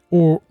 Yeah.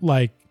 or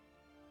like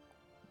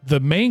the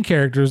main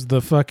characters,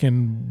 the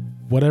fucking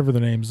whatever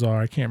their names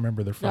are. I can't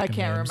remember their I fucking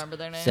can't names. remember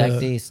their name.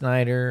 Sexy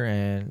Snyder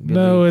and Billy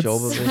No, it's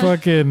Jovovich.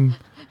 fucking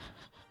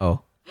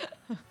Oh,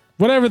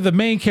 whatever the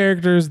main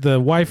characters, the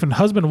wife and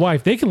husband,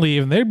 wife. They can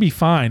leave and they'd be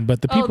fine.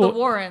 But the Oh, people, the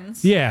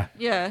Warrens. yeah.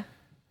 Yeah.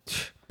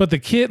 But the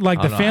kid, like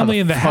I the don't know how family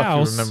in the fuck you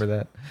house, remember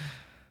that?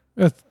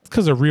 that's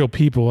because of real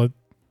people. I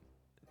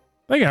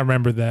think I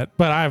remember that.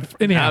 But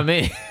anyhow. I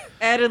mean,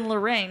 Ed and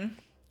Lorraine.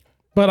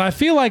 But I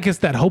feel like it's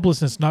that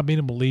hopelessness, not being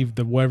able to leave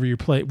the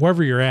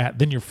wherever you're at,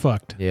 then you're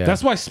fucked. Yeah.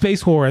 That's why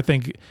space horror I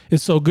think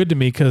is so good to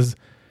me, because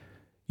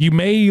you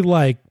may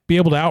like be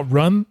able to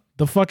outrun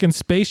the fucking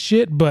space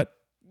shit, but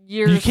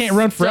You can't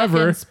run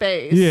forever. In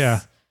space. yeah,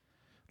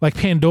 like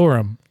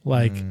Pandorum,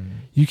 like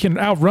you can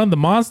outrun the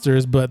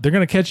monsters, but they're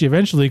gonna catch you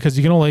eventually because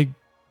the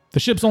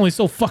ship's only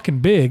so fucking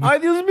big. Ay,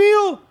 Dios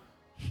mío.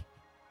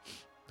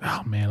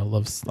 Oh man, I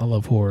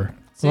love horror.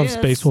 See, I love that's-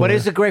 space horror. But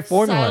it's a great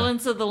formula.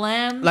 Silence of the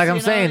Lambs. Like I'm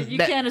you know, saying, you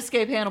that- can't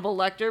escape Hannibal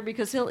Lecter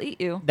because he'll eat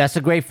you. That's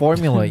a great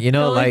formula. You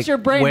know, He'll like eat your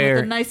brain where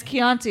with a nice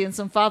Chianti and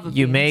some fava beans.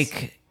 you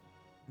make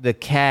the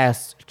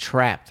cast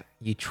trapped.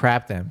 You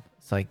trap them.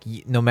 It's like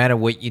no matter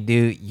what you do,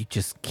 you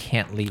just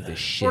can't leave the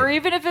shit. Or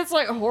even if it's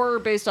like horror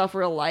based off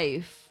real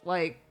life,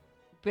 like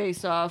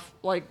based off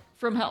like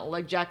from hell,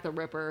 like Jack the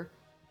Ripper.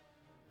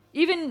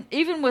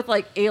 Even with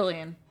like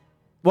Alien,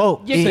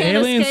 Whoa, you It's can't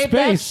alien escape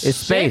that space. It's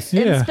shit space.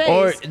 in Yeah. space.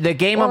 Or the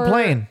game I'm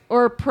playing.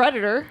 Or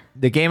Predator.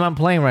 The game I'm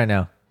playing right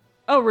now,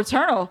 Oh,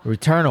 Returnal.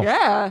 Returnal.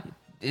 Yeah.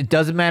 It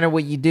doesn't matter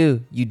what you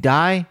do. You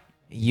die,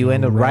 you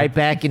end up right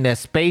back in that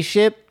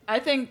spaceship, I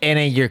think and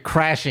then you're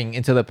crashing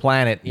into the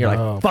planet. You're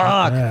Oh, like,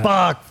 fuck that.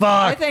 fuck.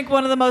 I think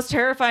one of the most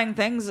terrifying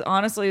things,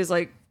 honestly, is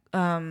like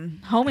home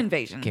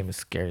invasion. Game is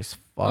scary as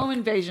Home fuck.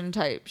 invasion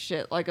type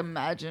shit. Like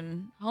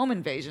imagine home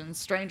invasion,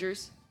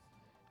 strangers.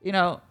 You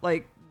know,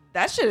 like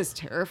that shit is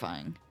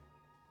terrifying.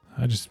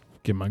 I just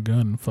get my gun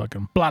and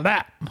fucking blah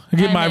that. I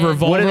get And my then-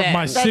 revolver, What did that-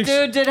 my That six.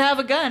 dude did have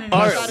a gun and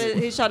Or-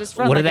 he shot his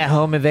friend. What like if that a-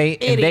 home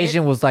idiot.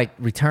 invasion was like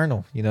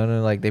Returnal? You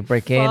know, like they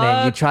break in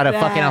and you Fuck try to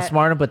fucking that.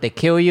 outsmart them, but they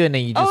kill you, and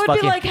then you just Oh, it'd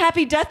fucking be like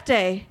Happy Death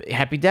Day.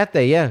 Happy Death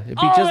Day. Yeah, it'd be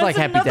Oh, just that's like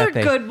Happy another Death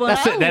Day. good one.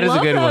 That's I it. That is a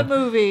love good that one.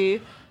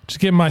 movie. Just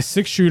get my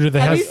 6-shooter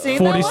that Have you has seen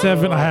that one?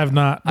 47. I have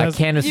not. I That's-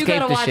 can't You escape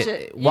gotta the watch shit.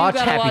 it. You Watch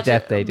gotta Happy watch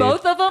Death it. Day, dude.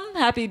 Both of them,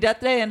 Happy Death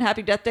Day and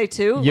Happy Death Day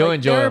 2. You'll like,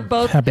 enjoy they're them.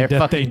 both. Happy They're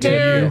Death Day fucking to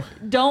They're,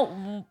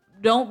 you.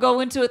 don't go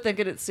into it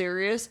thinking it's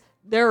serious.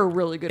 They're a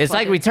really good. It's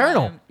like fucking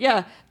Returnal. time.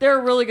 Yeah, they're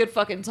a really good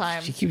fucking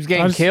time. She keeps I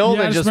getting just- killed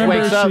yeah, I and just just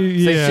remember wakes up.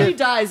 she- Say yeah. She shit.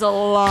 dies a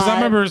lot. Because I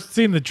remember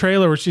seeing the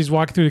trailer where she's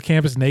walking through the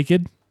campus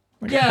naked.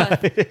 Yeah,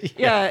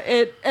 yeah.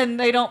 It and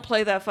they don't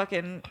play that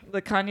fucking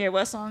the Kanye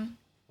West song.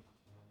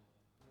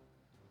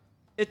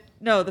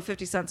 The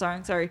 50 Cent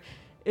song. Sorry,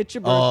 it's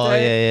your birthday. Oh,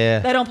 yeah.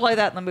 They don't play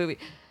that in the movie.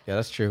 Yeah,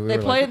 that's true. We They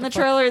were play like, it in the what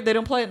fuck? trailer. They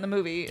don't play it in the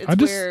movie. It's I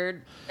just-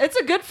 weird. It's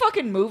a good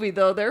fucking movie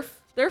though.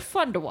 They're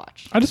fun to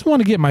watch. I just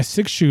want to get my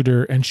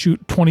 6-shooter and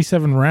shoot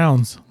 27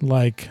 rounds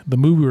like the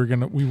movie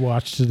we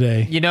watched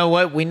today. You know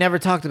what? We never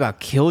talked about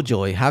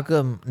Killjoy. How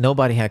come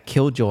nobody had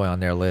Killjoy on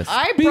their list?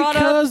 I brought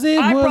Because up, it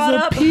I was brought a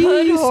up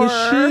hood piece of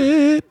horror.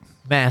 shit.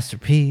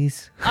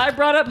 Masterpiece. I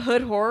brought up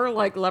hood horror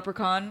like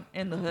Leprechaun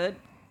in the Hood.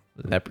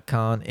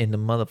 Leprechaun in the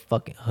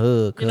motherfucking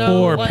hood. You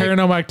know, Or like-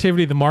 Paranormal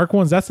Activity, the Mark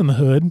ones. That's in the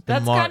hood.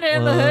 That's Mark kind of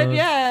in the hood. was-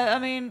 Yeah, I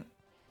mean,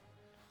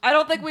 I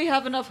don't think we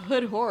have enough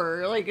hood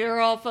horror. Like they're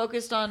all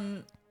focused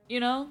on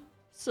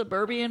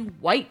suburban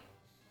white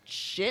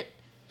shit.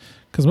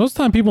 Because most of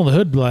the time people in the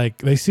hood, like,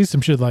 they see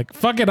some shit like,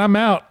 fuck it, I'm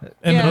out.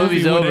 And Yeah. the movie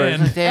Movie's would over.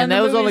 end. Damn, And the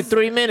that was only movie's-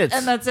 3 minutes.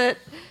 And that's it.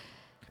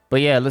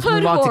 But yeah, let's Hood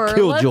move on horror. to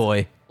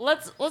Killjoy.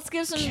 Let's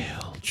give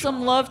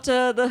some love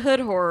to the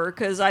hood horror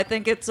because I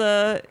think it's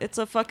a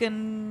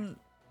fucking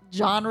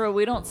genre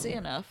we don't see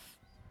enough.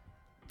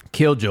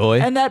 Killjoy.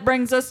 And that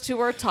brings us to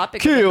our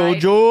topic. of the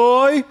night.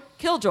 Killjoy.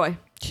 Killjoy.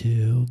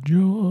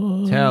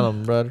 Killjoy. Tell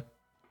him, brother.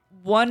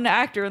 One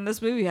actor in this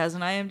movie has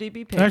an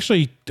IMDb page.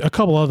 Actually, a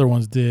couple other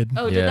ones did.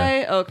 Oh, did Yeah.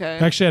 they? Okay.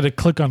 Actually, I had to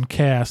click on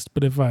cast,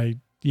 but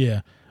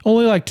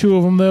only like 2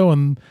 of them though,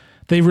 and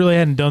they really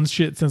hadn't done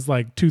shit since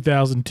like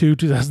 2002,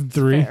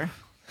 2003. Fair.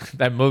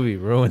 That movie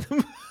ruined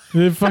him.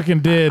 They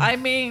fucking did. I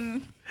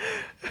mean,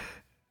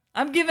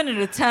 I'm giving it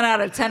a 10 out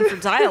of 10 for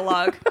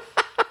dialogue.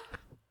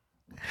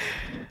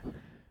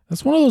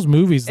 That's one of those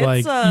movies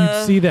like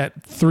you'd see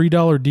that $3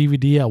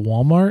 DVD at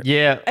Walmart.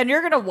 Yeah. And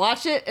you're going to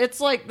watch it. It's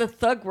like the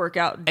Thug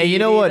Workout DVD And you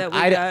know what? that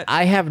we got.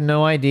 I have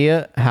no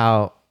idea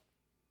how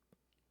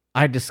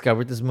I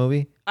discovered this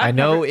movie. I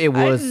know it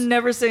was. I've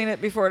never seen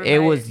it before tonight. It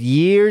was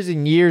years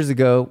and years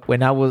ago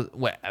when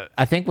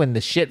I think when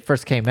the shit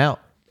first came out.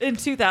 in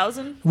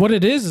 2000. What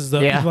it is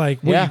that Yeah.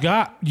 like what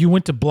Yeah. you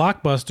went to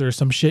Blockbuster or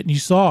some shit and you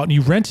saw it and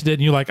you rented it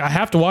and you're like, I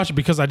have to watch it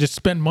because I just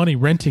spent money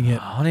renting it.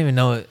 I don't even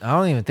know it. I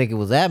don't even think it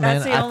was that, man.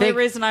 That's the I only think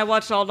reason I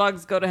watched All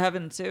Dogs Go to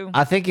Heaven too.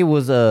 I think it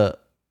was a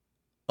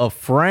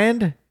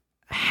friend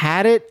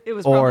had it. It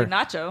was or probably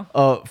Nacho.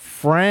 a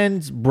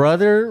friend's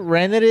brother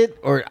rented it,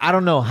 or I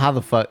don't know how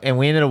the fuck, and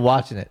we ended up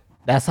watching it.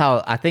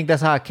 I think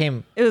that's how it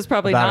came. It was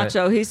probably about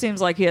Nacho. He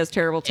seems like he has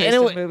terrible taste And it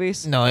in wa-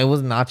 movies. No, it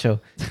was Nacho,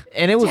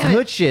 and it was Damn it.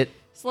 hood shit.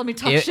 So let me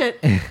talk It- shit.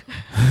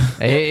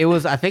 It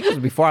was. I think it was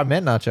before I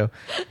met Nacho,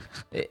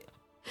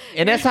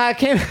 and that's how it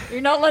came.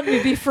 You're not letting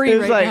me be free It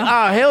was right like,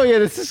 now. oh hell yeah,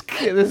 this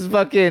is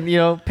fucking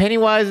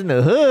Pennywise in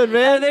the hood, And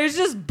man. there's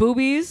just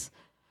boobies.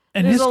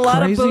 And There's it's a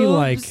lot crazy, of boobs.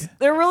 like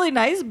They're really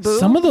nice boobs.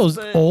 some of those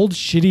but- old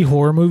shitty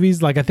horror movies,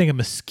 like I think a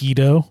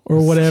Mosquito or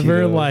whatever,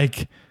 Mosquito.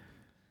 like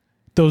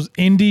those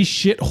indie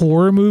shit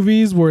horror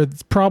movies where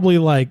it's probably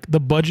like the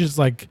budget's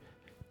like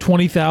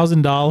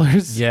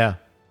 $20,000. Yeah,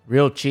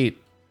 real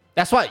cheap.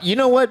 That's why, you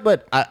know what?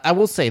 But I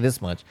will say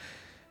this much.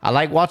 I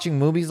like watching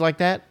movies like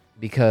that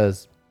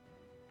because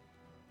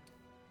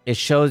it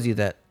shows you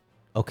that,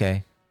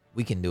 okay,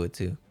 we can do it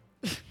too.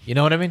 You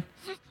know what I mean?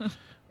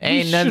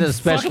 Ain't nothing should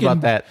special fucking-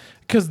 about that.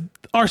 Because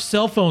our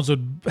cell phones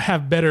would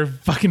have better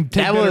fucking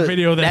take better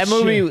video of that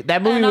movie. shit.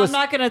 That movie And was I'm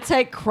not gonna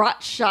take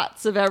crotch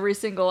shots of every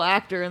single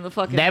actor in the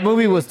fucking. that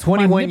movie was My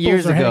 21 nipples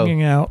years are ago.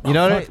 hanging out. You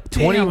know what I Oh, mean? fuck,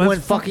 damn, 21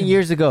 that's fucking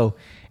years ago,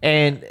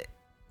 and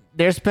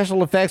their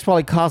special effects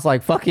probably cost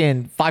like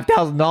fucking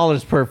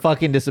 $5,000 per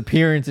fucking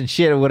disappearance and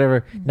shit or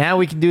whatever. Now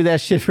we can do that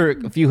shit for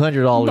a few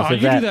 $100. No, if you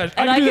can do that.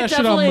 And I can do could that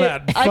shit on definitely-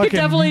 that I could fucking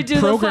definitely do the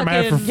program I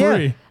have for fucking-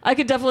 free. I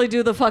could definitely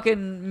do the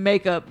fucking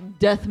makeup,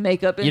 death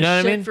makeup, and You know what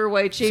I shit mean? for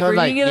way So, cheaper.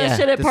 like, you can get yeah, that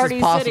shit at this is Party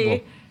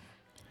possible.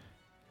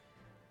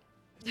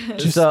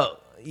 City. So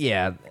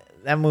yeah,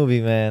 that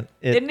movie, man.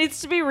 It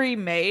needs to be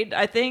remade.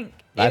 I think.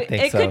 I It,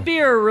 think it so. could be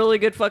a really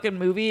good fucking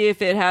movie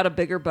if it had a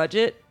bigger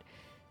budget,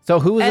 So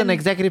who was an and-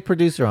 executive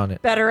producer on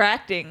it better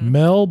acting.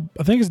 Mel,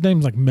 I think his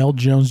name's like Mel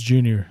Jones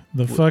Jr.,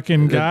 the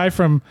fucking guy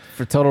from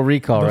for Total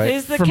Recall, right?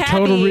 He's the from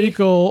Total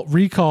cabbie.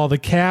 Recall, the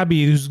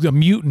cabbie who's a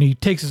mutant. He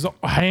takes his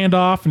hand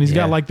off and he's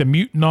Yeah. got like the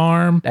mutant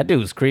arm. That dude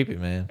was creepy,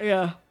 man.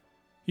 Yeah,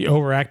 He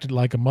overacted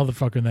like a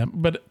motherfucker in that,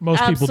 but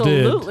most people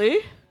did. absolutely,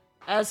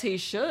 as he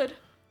should.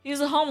 He's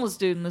a homeless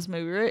dude in this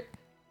movie, right?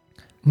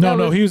 No, That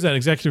no, was- he was that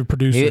executive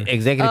producer. He,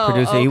 executive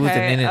producer. He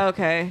wasn't in it.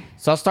 Okay.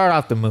 So I'll start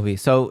off the movie.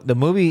 So the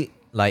movie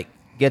like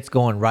gets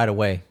going right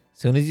away. As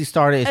soon as you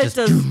start it, it's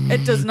just.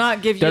 It does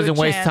not give you Doesn't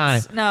a waste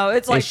chance. time. No,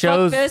 it's like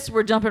shows- fuck this.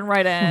 We're jumping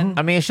right in.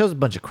 I mean, it shows a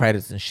bunch of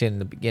credits and shit in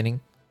the beginning.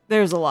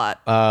 There's a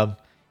lot. And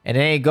then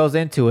it goes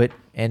into it,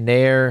 and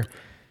they're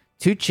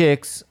two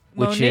chicks,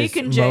 which Monique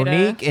is and Jada.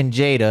 Monique and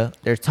Jada.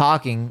 They're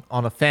talking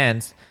on a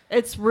fence.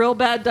 It's real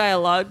bad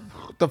dialogue.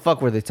 What the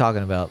fuck were they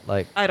talking about?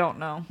 Like, I don't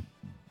know.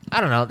 I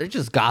don't know. They're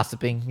just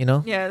gossiping, you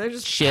know? Yeah, they're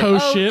just Shit. Oh,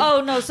 Oh, shit.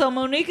 oh no! So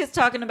Monique is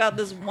talking about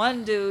this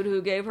one dude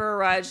who gave her a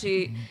ride.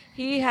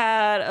 He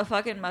had a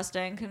fucking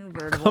Mustang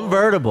convertible.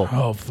 Convertible.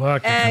 Oh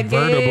fuck, And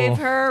convertible. gave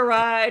her a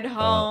ride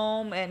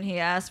home, and he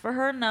asked for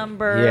her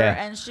number,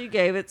 Yeah. and she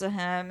gave it to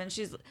him, and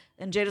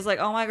Jada's like,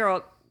 "Oh my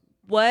girl,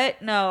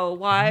 what? No,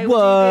 why would you do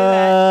What?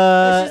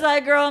 that?" And she's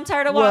like, "Girl, I'm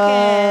tired of walking,"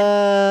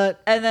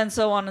 What? and then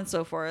so on and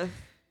so forth.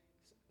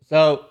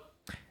 So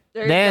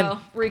There Then- you go.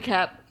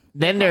 Recap.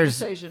 then there's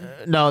Conversation.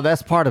 no,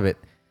 that's part of it.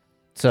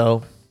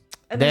 So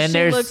And then then she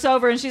there's looks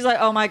over and she's like,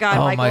 "Oh my god,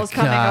 Oh my Michael's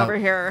coming God. over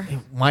here."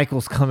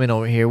 Michael's coming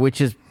over here, which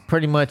is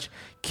pretty much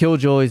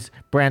Killjoy's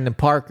Brandon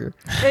Parker.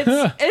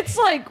 It's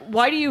like,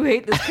 why do you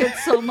hate this kid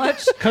so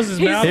much? Because his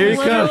He's mouth Here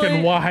is he comes.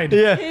 fucking wide.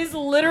 He's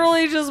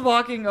literally just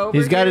walking over.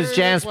 He's got his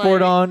here, JanSport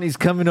like, on. He's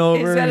coming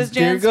over. He's got his and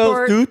here he goes.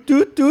 JanSport Doot,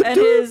 doot, doot, and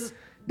doot. his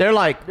They're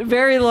like,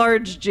 very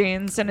large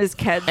jeans and his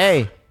kids.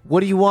 hey, what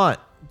do you want?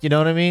 You know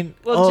what I mean?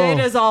 Well, Oh.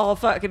 Jada's all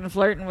fucking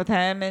flirting with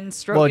him and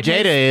stroking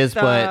Jada his is,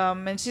 but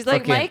thumb, and she's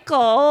like, fucking-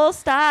 "Michael,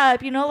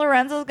 stop! You know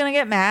Lorenzo's gonna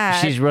get mad."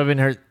 She's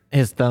rubbing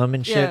his thumb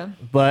and shit. Yeah.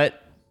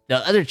 But the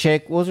other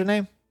chick, what was her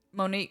name?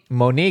 Monique.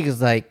 Monique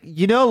is like,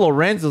 you know,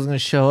 Lorenzo's gonna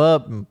show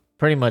up and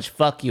pretty much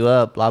fuck you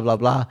up, blah blah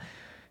blah.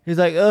 He's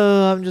like,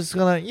 oh, I'm just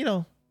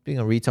gonna, being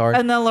a retard.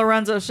 And then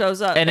Lorenzo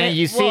shows up, And then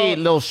you see well,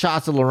 little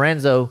shots of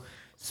Lorenzo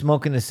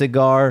smoking a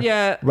cigar,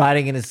 Yeah.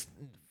 riding in his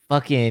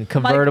fucking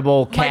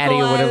convertible caddy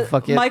or whatever the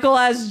fuck it is. Michael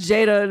asked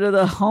Jada to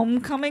the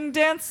homecoming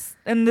dance,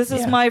 and this is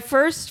Yeah. my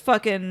first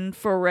fucking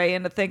foray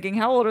into thinking,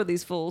 how old are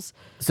these fools?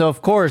 So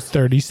of course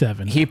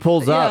 37. he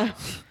pulls up.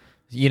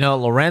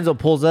 Lorenzo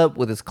pulls up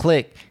with his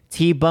clique,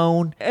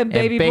 T-Bone And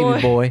Baby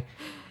Boy. Boy.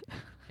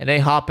 And they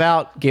hop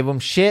out, give him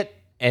shit,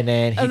 and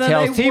then he And then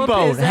tells they whoop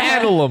T-Bone, his ass.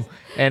 handle him.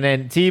 And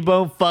then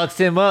T-Bone fucks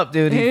him up,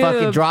 dude. He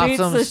fucking drops beats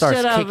him the and starts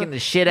shit out of kicking him. the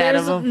shit out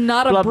of There's him.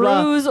 Not a blah,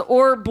 blah. bruise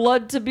or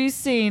blood to be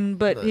seen,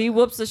 but he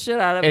whoops the shit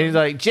out of And him. he's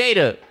like,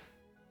 Jada.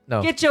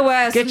 No. Get your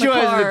ass Get in your the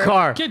ass in the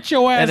car. Get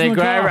your ass And they in the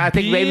grab car, her. I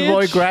think Baby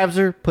Boy bitch. grabs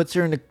her, puts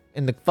her in the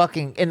in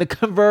the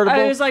convertible.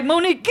 I was like,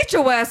 Monique, get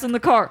your ass in the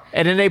car.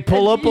 And then they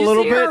pull up a You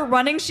little see bit. her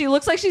running. She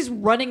looks like she's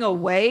running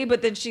away,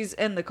 but then she's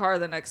in the car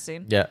the next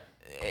scene. Yeah.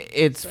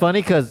 It's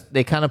funny because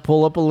they kind of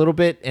pull up a little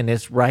bit and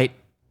it's right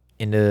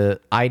in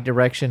the eye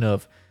direction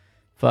of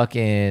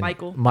fucking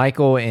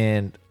Michael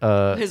and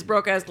his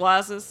broke ass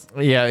glasses.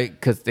 yeah,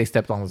 because they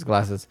stepped on his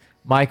glasses.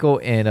 Michael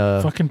and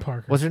Fucking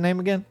Parker. what's her name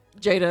again?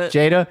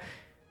 Jada.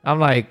 I'm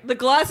like The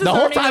glasses. the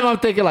whole aren't time even, I'm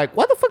thinking like,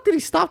 why the fuck did he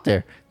stop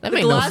there? That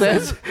made no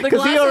sense the because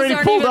he glasses already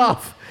aren't pulled even-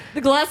 off.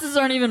 The glasses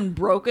aren't even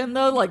broken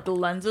though. Like the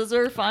lenses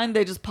are fine.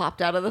 They just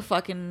popped out of the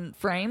fucking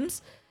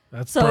frames.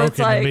 That's So it's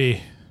broken like- to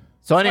me.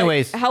 So,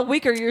 anyways, Like, how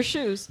weak are your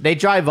shoes? they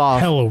drive off.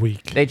 Hella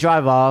weak. They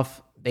drive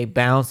off. They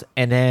bounce,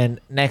 and then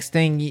next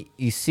thing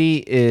you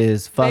see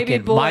is Baby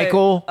fucking boy.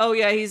 Michael. Oh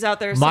yeah, he's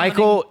out there.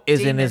 Michael summoning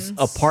is in his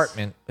demons.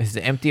 apartment, his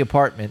empty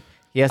apartment.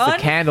 He has the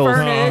candles,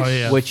 Unfurnished. Oh,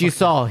 yeah. which you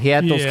saw. He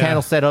had those Yeah.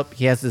 candles set up.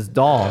 He has this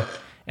doll,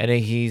 and then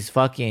he's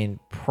fucking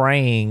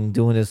praying,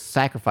 doing this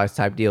sacrifice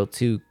type deal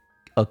to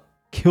a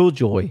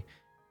Killjoy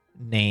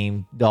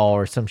named doll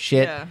or some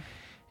shit. Yeah.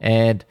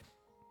 And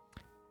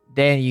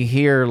then you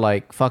hear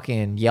like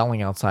fucking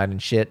yelling outside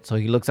and shit. So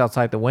he looks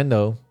outside the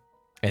window,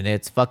 and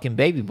it's fucking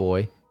Baby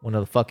Boy, one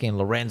of the fucking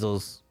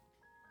Lorenzo's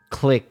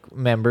clique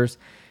members.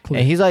 And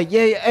he's like,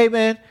 yeah, hey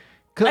man,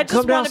 I just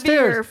come want to be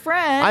downstairs. your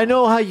friend. I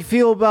know how you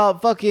feel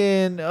about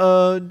fucking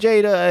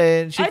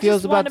Jada, and she I feels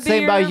just about wanna the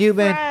same be about your you,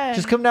 man. friend.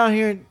 Just come down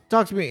here and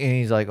talk to me. And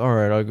he's like, all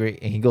right, I agree.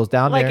 And he goes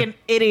down like there. an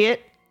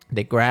idiot.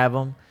 They grab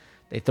him.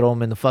 They throw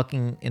him in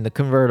the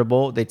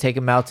convertible. They take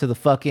him out to the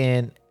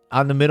fucking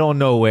out in the middle of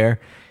nowhere.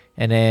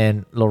 And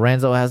then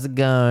Lorenzo has a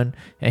gun,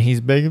 and he's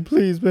begging,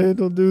 please, man,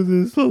 don't do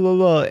this. Blah, blah,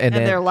 blah. And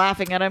then they're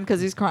laughing at him because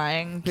he's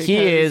crying. Because, he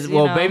is, you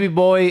well, know, Baby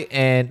Boy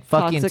and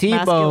fucking toxic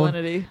T-Bone,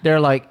 masculinity. they're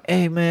like,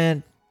 hey,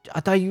 man, I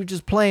thought you were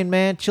just playing,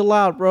 man. Chill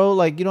out, bro.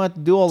 Like, you don't have to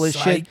do all this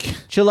Psych.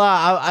 shit. Chill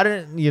out. I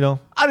didn't,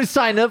 I didn't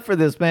sign up for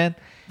this, man.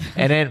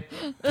 And then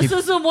This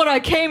isn't what I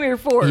came here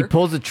for. he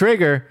pulls the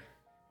trigger,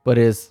 but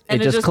it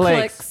And it just just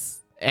clicks. clicks.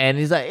 And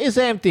he's like, it's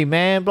empty,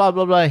 man. Blah,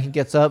 blah, blah. He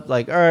gets up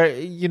like, all right,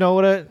 you know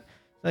what?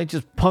 Like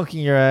just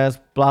punking your ass,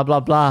 blah, blah,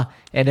 blah.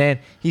 And then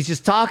he's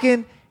just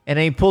talking, and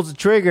then he pulls the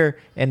trigger,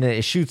 and then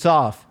it shoots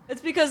off.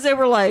 It's because they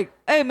were like,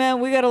 hey,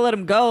 man, we got to let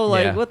him go.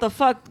 Like, Yeah. what the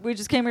fuck? We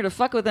just came here to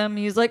fuck with him.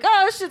 He's like,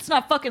 oh, this shit's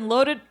not fucking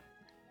loaded.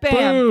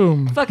 Bam.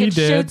 Boom. Fucking He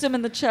did. shoots him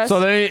in the chest. So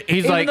then he's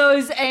Even like, though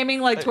he's aiming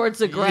like towards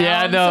the ground.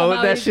 yeah, I know.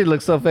 somehow That he- shit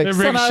looks so fake. It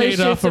somehow he ricocheted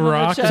off shoots a him in the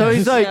rock. chest. So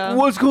he's like, Yeah.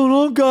 what's going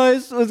on,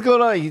 guys? What's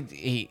going on?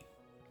 He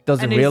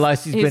doesn't And he's-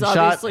 realize he's he's been shot.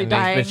 obviously And he's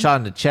dying. been shot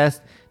in the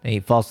chest. And he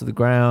falls to the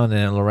ground.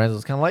 And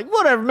Lorenzo's kind of like,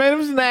 whatever, man. It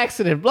was an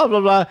accident. Blah, blah,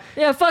 blah.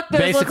 Yeah, fuck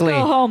this. Basically,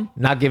 Let's go home.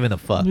 not giving a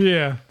fuck.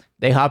 Yeah.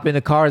 They hop in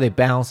the car. They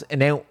bounce.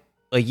 And then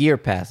a year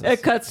passes.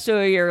 It cuts to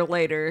a year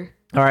later.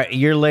 All right, a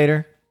year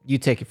later, you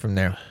take it from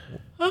there.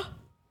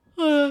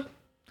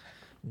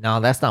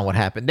 No, that's not what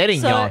happened. They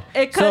didn't yawn.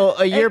 So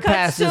a year it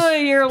cuts passes. to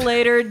a year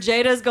later.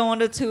 Jada's going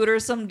to tutor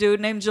some dude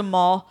named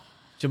Jamal.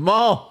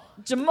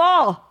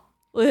 Jamal.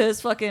 With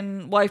his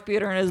fucking wife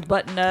beater and his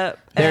button up.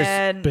 There's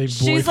And big boy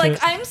she's like,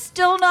 fit. I'm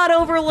still not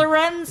over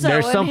Lorenzo.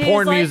 There's And some he's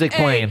porn like, music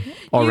 "Hey, playing you-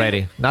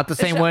 already. Not the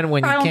same one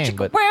when you Wow, came, chicka,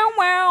 but wow,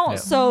 wow. Yeah.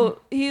 So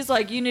he's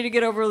like, you need to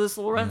get over this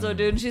Lorenzo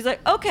dude. And she's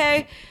like,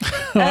 okay.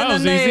 That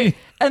was easy.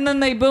 And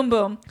then they boom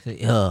boom.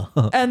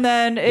 And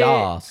then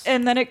Yas.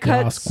 it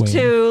cuts queen.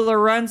 to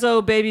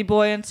Lorenzo, Baby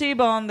Boy, and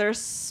T-Bone. They're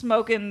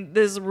smoking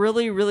this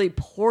really, really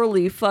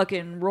poorly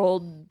fucking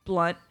rolled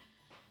blunt.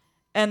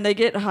 And they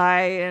get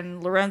high,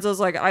 and Lorenzo's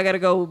like, I gotta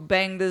go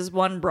bang this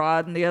one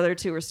broad, and the other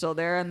two are still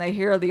there. And they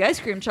hear the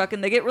ice cream truck,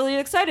 and they get really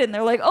excited, and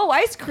they're like, oh,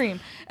 ice cream.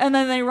 And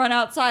then they run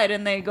outside,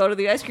 and they go to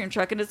the ice cream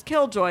truck, and it's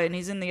Killjoy, and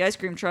he's in the ice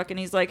cream truck, and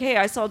he's like, hey,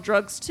 I sell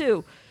drugs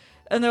too.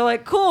 And they're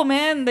like, cool,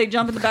 man. They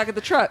jump in the back of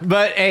the truck.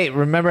 But hey,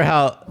 remember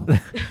how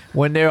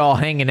when they're all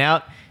hanging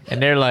out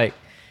and they're like,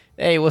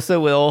 hey, what's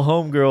up with old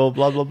homegirl,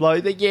 blah, blah, blah.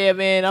 He's like, yeah,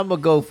 man, I'm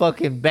gonna go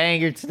fucking bang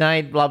her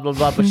tonight, blah, blah,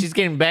 blah. But she's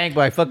getting banged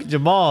by fucking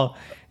Jamal.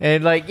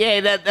 And like, yeah,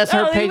 that's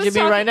her Oh, he paging was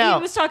me right talking- now.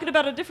 He was talking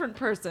about a different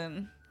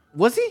person.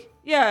 Was he? I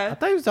Yeah.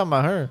 thought he was talking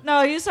about her.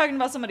 No, he was talking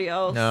about somebody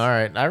else. No, all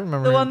right. I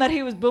remember The him. one that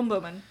he was boom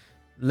booming.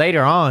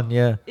 Later on,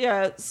 yeah.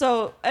 Yeah.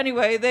 So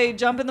anyway, they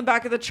jump in the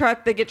back of the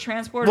truck. They get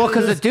transported. Well, to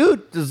because the this-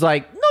 dude is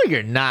like, no,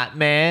 you're not,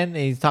 man. And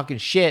he's talking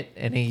shit.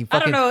 And he I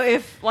fucking, don't know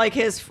if like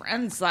his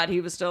friends thought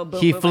he was still boom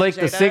he booming flicked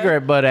the Jada.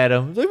 cigarette butt at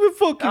him. He's like, "We're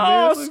fucking,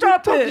 man. Oh, Like,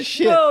 stop you're talking it!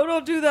 Shit. No,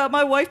 don't do that.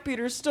 My wife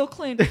beater's still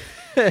clean.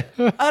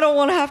 I don't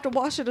want to have to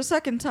wash it a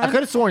second I time.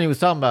 could have sworn he was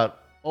talking about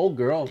old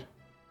girl.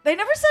 They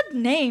never said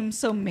names,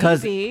 so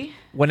 'Cause maybe.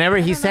 Whenever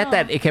he don't said know.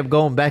 that, it kept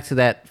going back to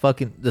that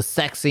fucking the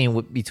sex scene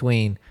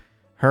between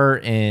her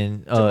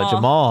and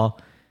Jamal.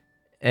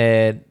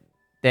 And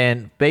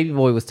then Baby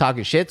Boy was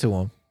talking shit to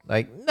him.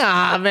 Like,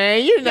 nah,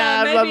 man, you're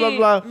Yeah, not, maybe, blah,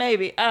 blah, blah.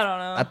 Maybe. I don't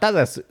know. I thought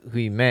that's who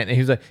he meant. And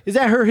he was like, is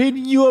that her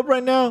hitting you up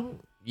right now?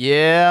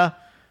 Yeah.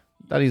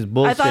 Thought he was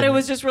bullshitting. I thought it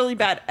was just really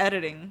bad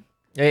editing.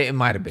 It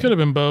might have been. Could have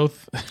been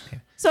both.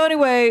 So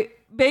anyway,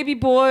 Baby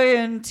Boy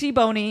and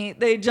T-Boney,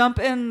 they jump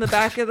in the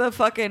back of the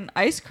fucking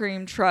ice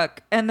cream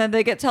truck, and then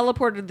they get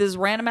teleported to this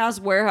random ass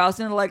warehouse,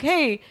 and they're like,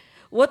 hey,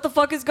 what the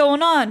fuck is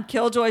going on?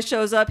 Killjoy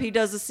shows up, he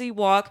does a sea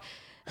walk,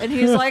 and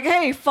he's like,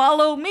 hey,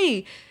 follow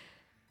me.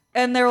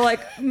 And they're like,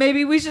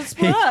 maybe we should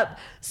split up.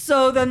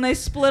 So then they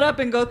split up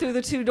and go through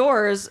the 2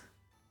 doors.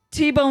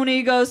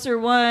 T-Boney goes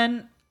through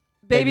one,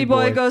 Baby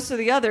Boy goes through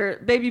the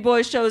other. Baby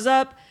Boy shows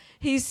up,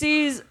 he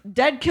sees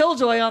dead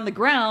Killjoy on the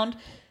ground.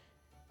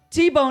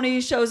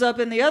 T-Boney shows up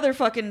in the other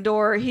fucking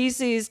door. He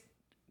sees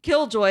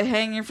Killjoy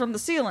hanging from the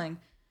ceiling.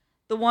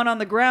 The one on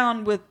the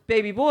ground with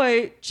Baby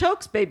Boy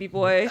chokes Baby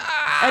Boy.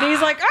 And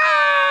he's like,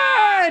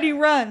 ah! And he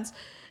runs.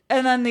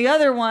 And then the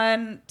other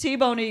one,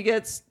 T-Boney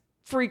gets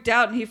freaked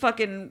out and he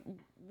fucking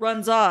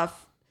runs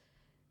off.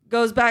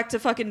 Goes back to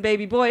fucking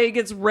Baby Boy. He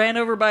gets ran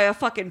over by a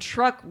fucking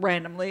truck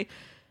randomly.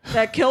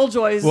 That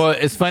Killjoy's Well,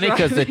 it's funny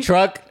because the driving.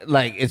 truck,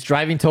 like, it's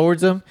driving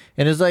towards him,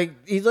 and it's like,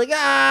 he's like,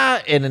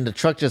 ah! And then the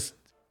truck just,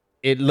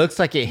 it looks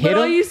like it hit But him.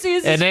 all you see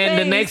is his and then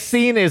the face. next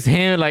scene is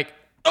him, like,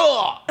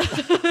 oh!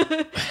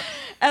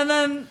 And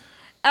then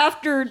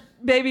after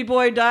Baby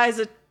Boy dies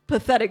a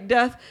pathetic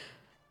death,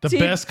 The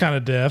best kind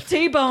of death.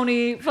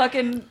 T-Boney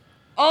fucking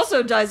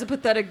also dies a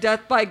pathetic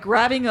death by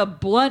grabbing a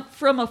blunt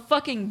from a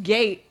fucking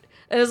gate.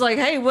 And it's like,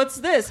 hey, what's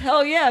this?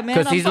 Hell yeah, man.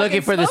 Because I'm he's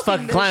looking for this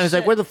smoking fucking clown. He's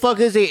like, shit. where the fuck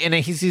is he? And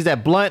then he sees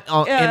that blunt in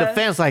the Yeah.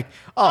 fence, like,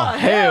 oh, hell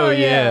hell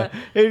yeah.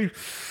 And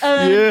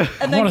Yeah.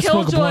 And I then want to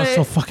smoke a blunt Killjoy,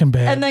 so fucking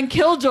bad. and then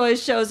Killjoy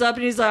shows up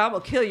and he's like, I'm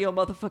gonna kill you,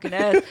 motherfucking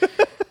ass.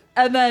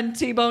 And then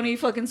T-Boney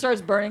fucking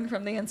starts burning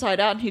from the inside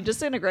out and he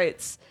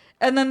disintegrates.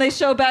 And then they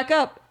show back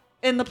up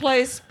in the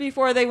place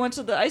before they went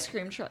to the ice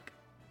cream truck.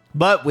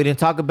 But we didn't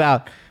talk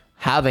about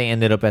how they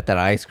ended up at that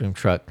ice cream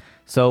truck.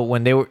 So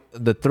when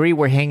the 3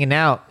 were hanging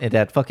out at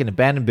that fucking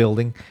abandoned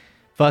building,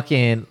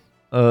 fucking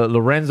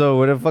Lorenzo,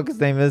 whatever the fuck his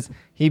name is,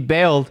 he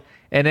bailed.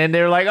 And then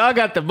they were like, oh, I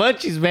got the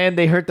munchies, man.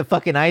 They heard the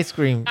fucking ice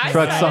cream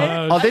truck said song.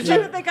 it. Oh, I did said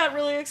you? that they got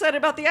really excited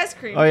about the ice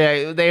cream. Oh,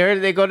 yeah. They heard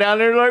it. They go down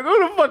there like,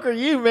 who the fuck are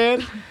you,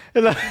 man?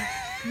 And like,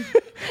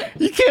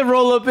 you can't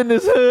roll up in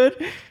this hood.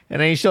 And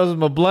then he shows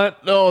them a blunt.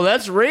 Oh,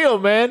 that's real,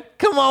 man.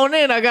 Come on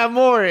in. I got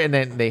more. And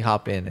then they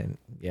hop in. And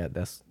yeah,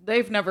 that's.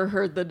 They've never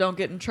heard the don't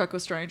get in truck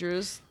with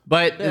strangers.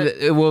 But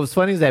what was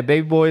funny is that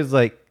Baby Boy is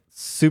like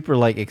super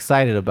like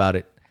excited about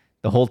it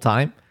the whole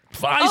time.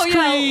 Ice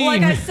cream. Yeah,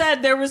 like I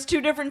said, there was 2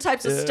 different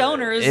types of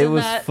stoners. It in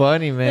was that.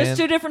 funny, man. There's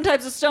 2 different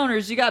types of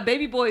stoners. You got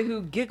Baby Boy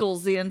who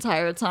giggles the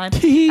entire time,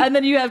 and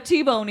then you have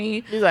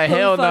T-Boney. He's like, who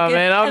hell no,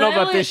 man. I don't and know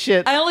about only- this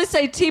shit. I only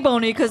say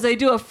T-Boney because they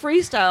do a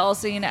freestyle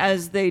scene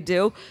as they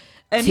do,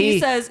 and he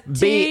says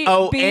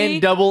T-B-O-N-E-E.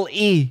 double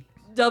E.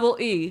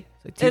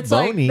 It's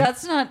like T-Boney.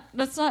 that's not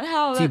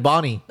how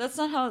T-Boney. That's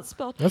not how it's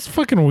spelled. That's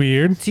fucking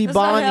weird.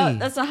 T-Boney.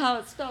 That's not how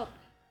it's spelled.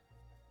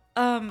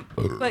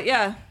 But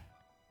yeah.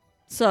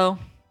 So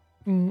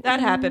that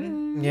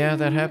happened. Yeah,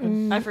 that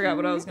happened. I forgot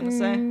what I was gonna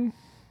say.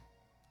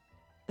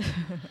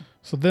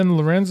 So then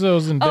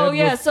Lorenzo's in bed. Oh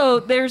yeah, with- so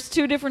there's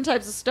 2 different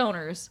types of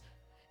stoners.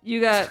 You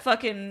got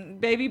fucking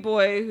Baby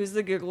Boy, who's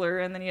the giggler,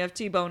 and then you have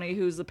T-Boney,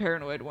 who's the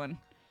paranoid one.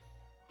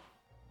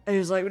 And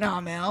he's like,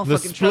 nah, man, I'll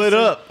Let's fucking split trust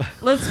up. you.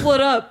 Let's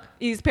split up.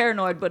 He's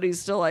paranoid, but he's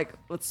still like,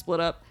 let's split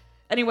up.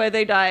 Anyway,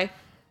 they die.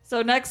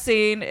 So next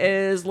scene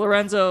is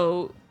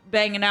Lorenzo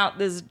banging out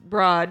this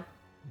broad.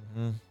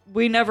 Mm-hmm.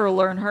 We never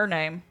learn her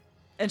name.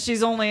 And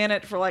she's only in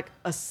it for like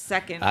a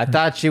second. I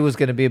thought she was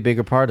going to be a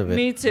bigger part of it.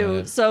 Me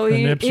too. So her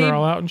he nips he, are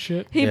all out and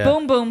shit. he Yeah.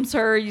 boom booms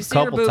her. You see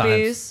her Couple times.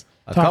 boobies.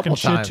 A Talking couple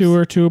shit times. to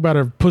her too about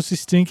her pussy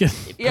stinking.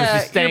 Yeah,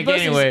 stank your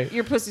pussy, anyway.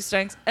 Your pussy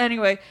stinks.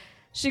 Anyway,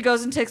 she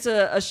goes and takes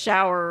a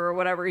shower or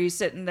whatever. He's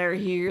sitting there.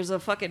 He hears a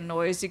fucking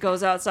noise. He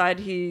goes outside.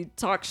 He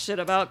talks shit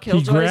about He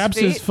Killjoy's grabs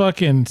feet. his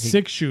fucking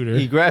 6-shooter.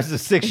 He grabs the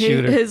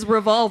 6-shooter. His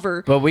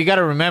revolver. But we got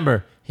to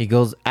remember, he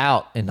goes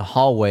out in the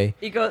hallway.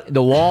 He goes.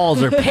 The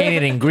walls are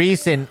painted in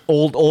grease and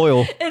old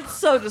oil. It's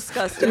so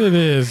disgusting. It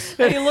is.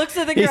 And he looks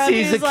at the He ground.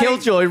 sees He's the like,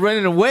 Killjoy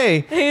running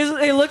away.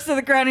 he looks at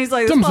the ground. He's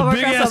like, this Them some motherfucker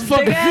big-ass got some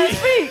fucking big ass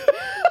feet.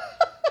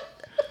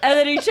 And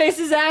then he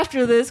chases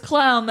after this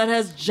clown that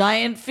has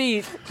giant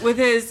feet with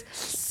his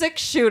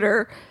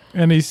 6-shooter.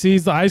 And he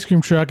sees the ice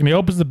cream truck and he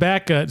opens the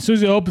back. As soon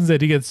as he opens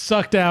it, he gets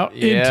sucked out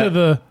Yeah. into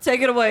the.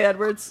 Take it away,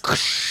 Edwards.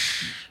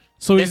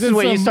 So This is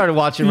what you started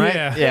watching, right?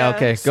 Yeah. Yeah,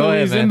 okay. Go So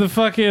ahead, he's man. in the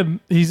fucking.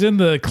 He's in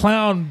the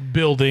clown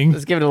building.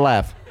 Let's give it a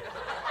laugh.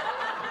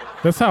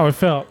 That's how it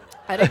felt.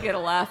 I didn't get a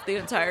laugh the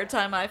entire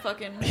time I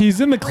fucking. He's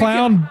in the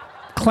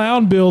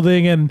clown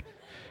building and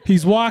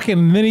he's walking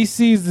and then he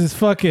sees this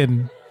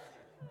fucking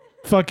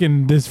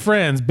his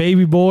friends,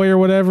 Baby Boy or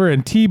whatever,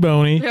 and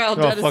T-Boney. They're all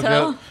dead as fuck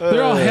hell. up.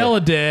 They're all hella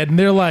dead, and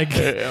they're like,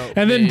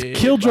 and then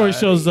Killjoy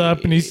shows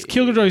up, and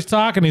Killjoy's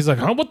talking. He's like,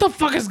 "Huh, what the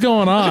fuck is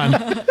going on?"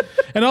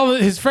 And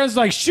his friends are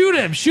like, "Shoot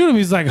him, shoot him."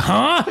 He's like,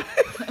 "Huh?"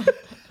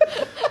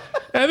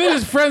 And then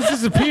his friends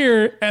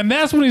disappear, and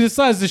that's when he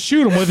decides to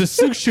shoot him with a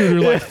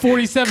 6-shooter like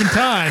 47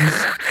 times,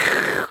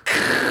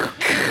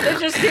 It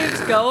just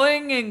keeps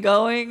going and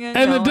going and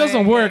and it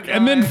doesn't work.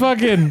 And then going.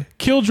 fucking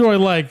Killjoy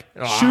like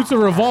shoots a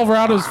revolver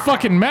out of his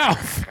fucking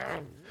mouth.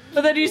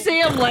 But then you see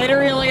him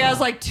later, he only has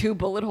like 2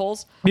 bullet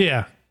holes.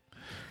 Yeah.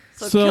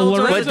 So, So Killjoy's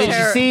Lorenzo- But a did you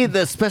terror- see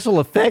the special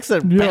effects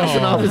that Yeah.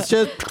 bouncing off his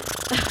chest?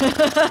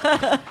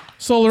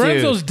 So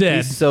Lorenzo's Dude, dead.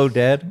 He's so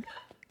dead.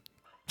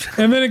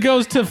 And then it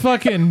goes to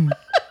fucking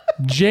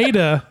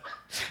Jada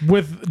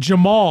with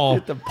Jamal.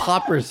 The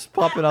poppers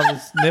popping on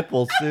his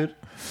nipples, dude.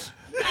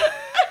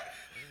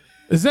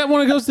 Is that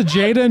when it goes to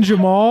Jada and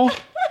Jamal?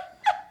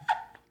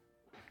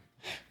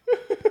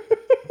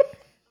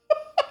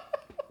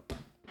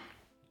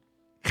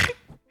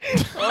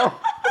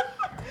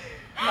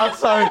 I'm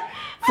sorry.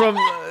 From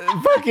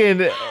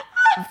fucking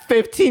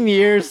 15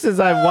 years since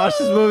I watched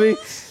this movie,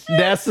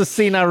 that's the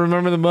scene I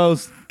remember the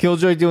most.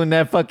 Killjoy doing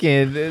that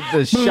fucking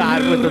the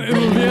shot with the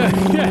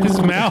yeah,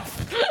 his mouth.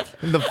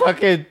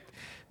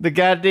 the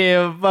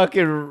goddamn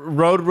fucking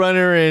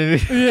Roadrunner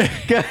and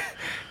Yeah.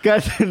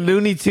 got the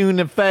Looney Tune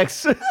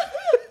effects.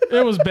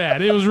 It was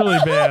bad. It was really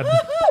bad.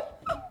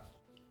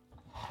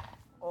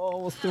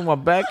 Almost threw my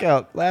back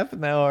out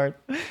laughing that hard.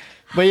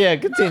 But yeah,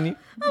 continue.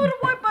 I'm gonna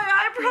wipe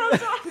my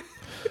eyebrows off.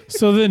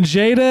 So then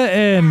Jada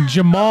and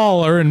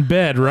Jamal are in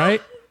bed,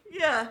 right?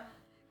 Yeah,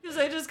 because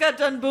I just got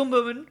done boom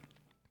booming.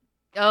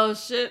 Oh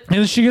shit! And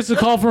then she gets a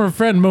call from her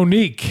friend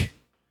Monique,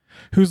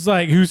 who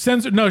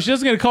sends her. No, she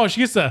doesn't get a call. She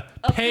gets a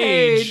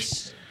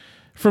page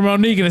from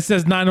Monique, and it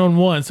says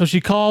 911. So she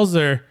calls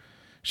her.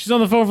 She's on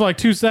the phone for like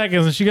 2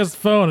 seconds, and she gets the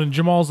phone, and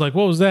Jamal's like,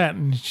 "What was that?"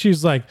 And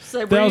she's like,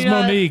 So "That was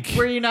Monique.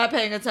 Were you not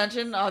paying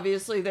attention?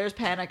 Obviously, there's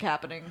panic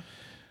happening.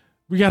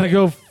 We gotta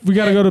go. We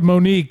gotta go to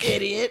Monique."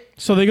 Idiot.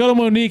 So they go to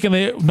Monique, and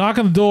they knock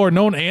on the door.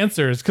 No one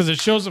answers because it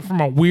shows it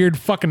from a weird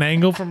fucking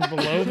angle from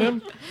below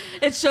them.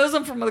 It shows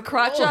them from the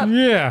crotch up.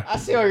 Yeah. I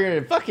see all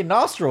your fucking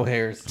nostril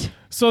hairs.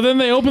 So then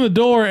they open the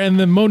door, and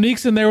then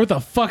Monique's in there with a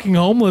fucking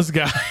homeless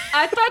guy.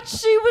 I thought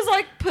she was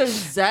like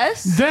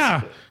possessed.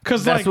 Yeah,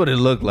 because That's what it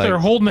looked like. They're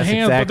holding That's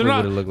hands, exactly but they're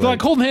what not. it looked They're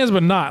like holding hands,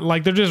 but not.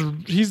 Like they're just.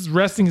 He's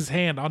resting his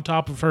hand on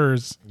top of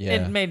hers. Yeah.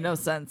 It made no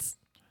sense.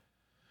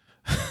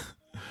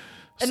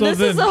 And So this is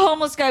then- the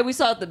homeless guy we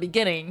saw at the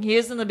beginning. He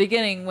is in the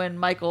beginning when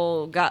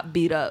Michael got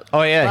beat up.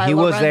 Oh yeah, by he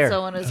was Lorenzo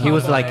there. and his He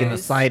was like in the homeboys.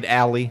 side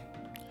alley.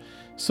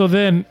 So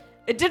then,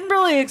 It didn't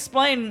really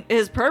explain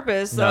his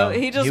purpose, so No,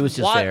 he just he was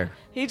just wa- there.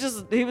 He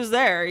was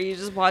there. He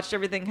just watched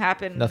everything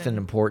happen. Nothing and-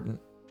 important.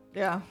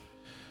 yeah.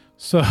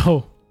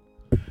 so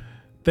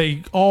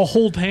they all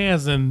hold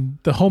hands, and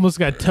the homeless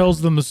guy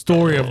tells them the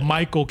story of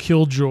Michael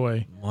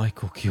Killjoy,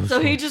 Michael kills. So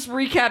he just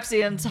recaps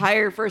the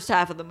entire first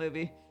half of the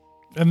movie.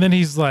 and then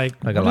he's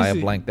like, Not gonna what lie, does I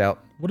he- blanked out.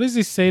 What does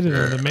he say to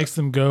them that makes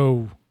them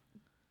go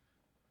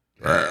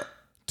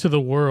to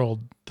the world,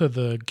 to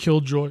the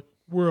Killjoy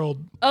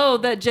world? Oh,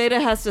 that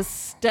Jada has to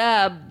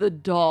stab the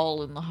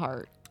doll in the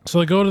heart. So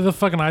they go to the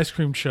fucking ice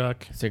cream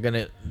truck, So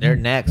they're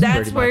next. That's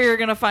pretty where much. you're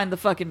gonna find the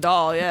fucking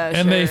doll. Yeah, and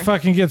sure. they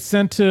fucking get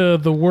sent to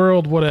the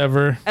world,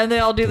 whatever. and they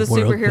all do the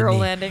world superhero beneath.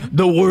 landing.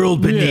 The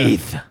world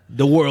beneath,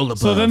 the world above.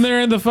 So then they're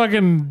in the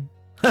fucking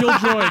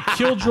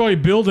Killjoy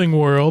building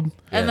world.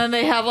 And then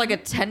they have like a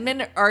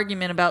 10-minute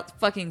argument about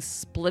fucking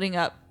splitting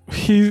up.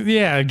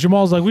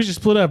 Jamal's like, we should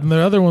split up, and the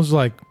other one's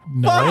like,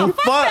 no.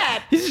 Fuck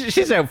that.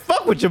 She said,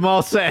 "Fuck what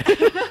Jamal said."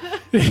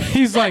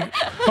 He's like,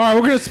 all right,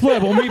 we're gonna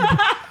split.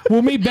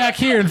 We'll meet back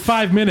here in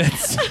 5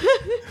 minutes.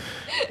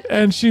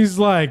 And she's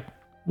like,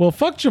 well,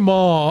 fuck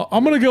Jamal.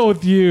 I'm gonna go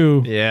with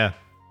you. yeah.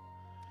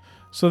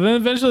 So then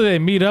eventually they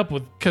meet up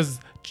because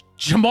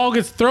Jamal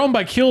gets thrown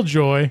by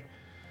Killjoy.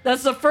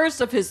 That's the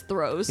first of his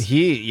throws.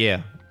 He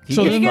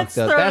So gets He gets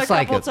fucked thrown up. a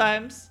couple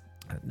times.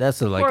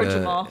 That's like Poor a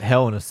Jamal.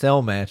 Hell in a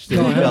Cell match. Dude.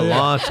 He got hell yeah.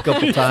 launched a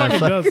couple He times.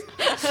 fucking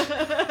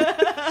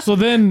does. So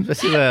then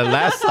This is the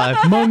last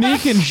time.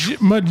 Monique and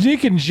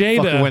Fucking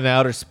Jada, went to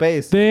outer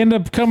space. they end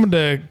up come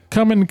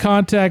in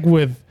contact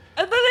with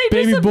And then they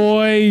Baby do some,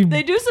 Boy.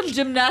 They do some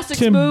gymnastics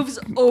Tim- moves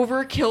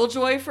over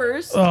Killjoy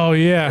first. Oh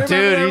yeah. Remember Dude,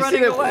 they're you see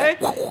running away?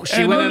 that? She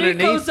And went Monique underneath.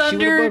 goes She went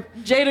under.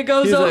 above. Jada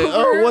goes He's over. like,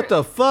 "Oh, what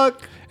the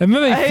fuck?" And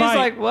then they And he's fight.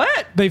 like,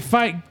 what? They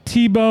fight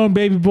T-Bone,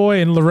 Baby Boy,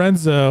 and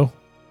Lorenzo.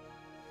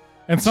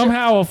 And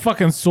somehow a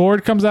fucking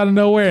sword comes out of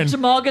nowhere, and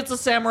Jamal gets a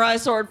samurai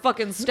sword,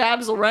 fucking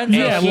stabs Lorenzo.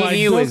 Yeah, He like,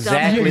 knew those-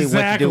 exactly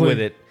what to do with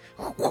it.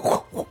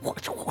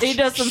 He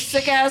does some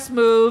sick ass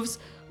moves.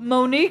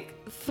 Monique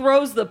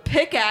throws the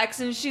pickaxe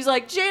and she's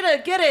like,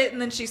 Jada, get it.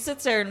 And then she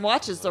sits there and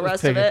watches the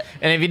rest of it.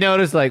 And if you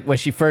notice, like when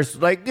she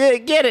first like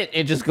get it,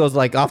 it just goes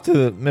like off to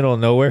the middle of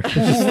nowhere. It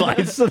just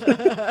slides.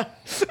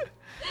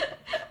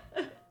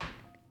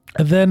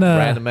 and then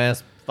Random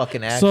ass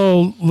fucking action.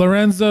 so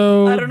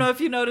Lorenzo. I don't know if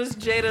you noticed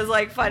Jada's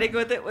like fighting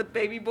with it with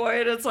Baby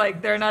Boy and it's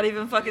like they're not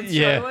even fucking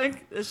Yeah. struggling.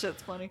 This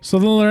shit's funny. So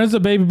then Lorenzo,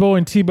 Baby Boy,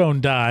 and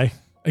T-Bone die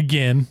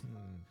again,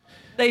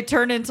 They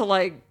turn into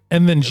like,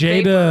 and then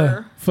Jada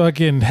Vapor.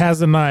 fucking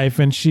has a knife,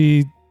 and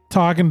she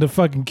talking to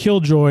fucking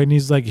Killjoy, and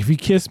he's like, "If you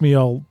kiss me,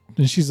 I'll."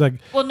 And she's like,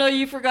 well, no,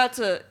 you forgot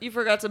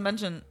to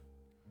mention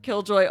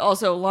Killjoy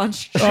also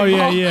launched "Oh yeah,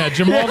 Jamal. yeah."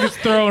 Jamal gets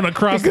thrown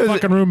across the Because-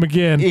 fucking room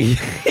again. he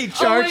Oh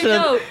charged wait,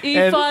 no,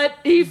 him. and-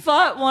 he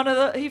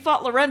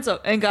fought Lorenzo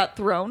and got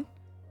thrown.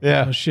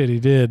 Yeah. Oh shit, he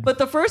did. But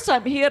the first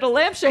time he had a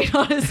lampshade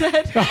on his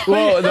head.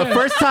 Well, the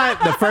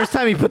first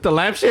time he put the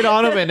lampshade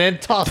on him and then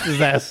tossed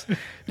his ass.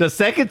 The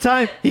second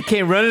time he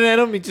came running at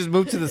him, he just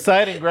moved to the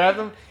side and grabbed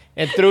him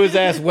and threw his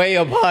ass way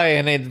up high,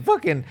 and then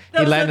fucking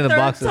he landed in the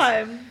boxes.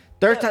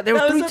 Third time. There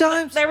were three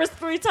times. There was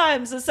 3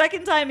 times. The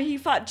second time he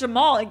fought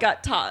Jamal and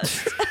got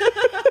tossed.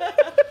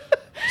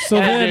 So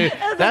then,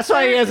 That's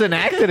why he hasn't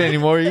acted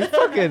anymore. He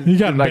fucking He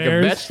got like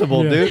bears. a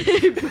vegetable, Yeah. dude.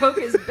 He broke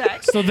his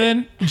back. so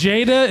then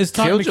Jada is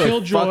talking to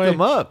Killjoy fucked him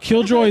Killjoy. up.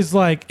 Killjoy's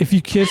like, if you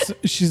kiss,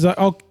 she's like,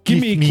 "Oh, give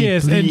me a me,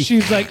 kiss," and please.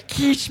 she's like,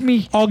 Kiss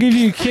me. "I'll give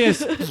you a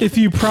kiss if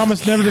you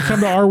promise never to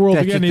come to our world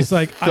That again." took He's the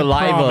like, "I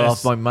saliva promise."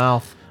 off my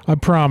mouth. I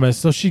promise.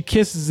 So she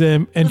kisses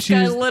him, and This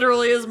guy she's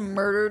literally has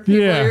murdered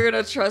people. Yeah. You're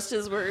gonna trust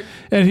his word.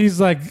 and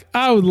he's like,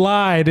 "I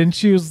lied," and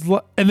she was,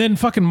 and then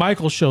fucking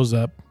Michael shows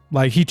up.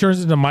 Like he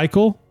turns into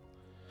Michael,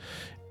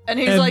 And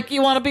he's And- like,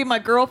 "You want to be my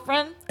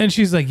girlfriend?" and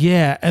she's like,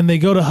 "Yeah," and they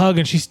go to hug,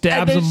 and she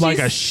stabs then him like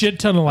she's- a shit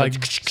ton of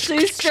like.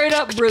 She straight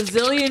up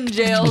Brazilian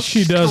jail.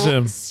 She does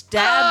him.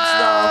 Stabs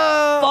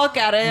the fuck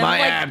out of him. My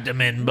like,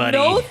 abdomen, buddy.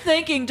 no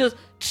thinking, just.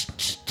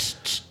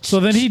 So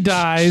then he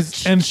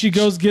dies, and she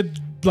goes get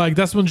like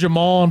that's when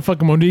Jamal and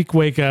fucking Monique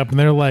wake up, and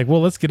they're like,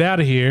 "Well, let's get out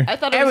of here." I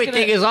thought it was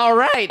Everything gonna, is all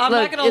right. I'm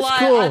Look, not gonna it's lie.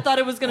 cool. I thought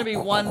it was gonna be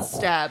one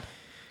stab,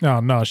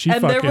 No, she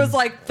and fucking. there was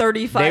like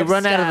 35. They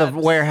run out of the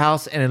stabs.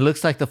 warehouse, and it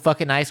looks like the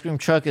fucking ice cream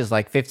truck is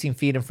like 15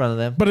 feet in front of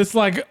them. but it's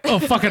like a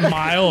fucking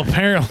mile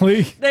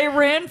apparently. They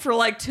ran for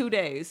like 2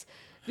 days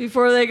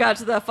before they got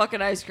to that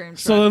fucking ice cream truck.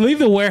 So they leave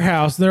the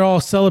warehouse, and they're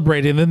all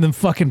celebrating, and then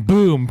fucking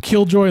boom,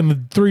 Killjoy and the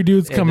 3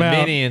 dudes And come the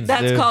out, minions,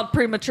 That's dude. called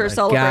premature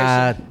celebration.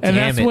 God and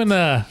damn that's it. when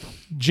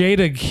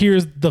Jada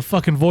hears the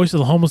fucking voice of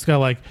the homeless guy,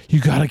 like, "You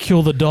gotta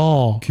kill the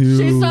doll." She's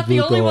not the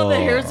only one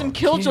that hears him.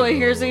 Killjoy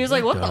hears it. He's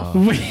like, "What the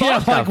fuck?"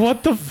 Yeah, like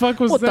what the fuck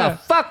was What the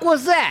that? fuck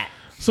was that?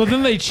 So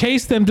then they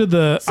chase them to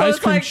the So ice it's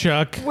cream like,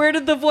 truck. where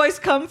did the voice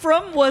come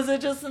from? Was it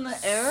just in the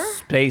air?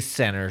 Space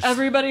centers.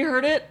 Everybody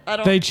heard it. I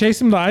don't. They chase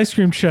them to the ice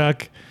cream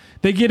truck.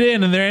 They get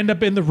in and they end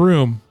up in the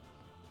room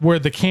where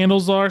the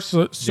candles are,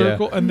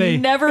 circle, and they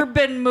never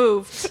been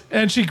moved.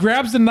 and she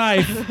grabs the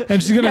knife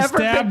and she's gonna Never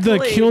stab been the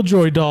cleaned.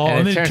 Killjoy doll,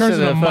 and then it it turns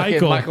into fucking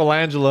Michael.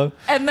 Michelangelo.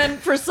 And then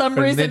for some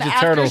From reason, Ninja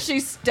after Turtles. she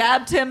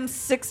stabbed him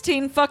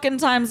 16 fucking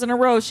times in a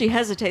row, she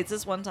hesitates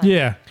this one time.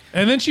 Yeah,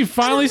 and then she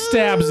finally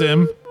stabs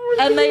him,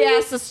 And they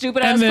ask a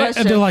stupid ass and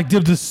question. they're like,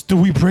 "Do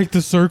we break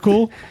the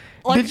circle?"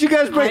 Like, Did you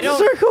guys break I the don't-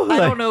 circle? I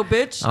Like- don't know,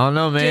 bitch. I don't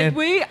know, man. Did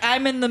we?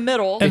 I'm in the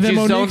middle. And And Did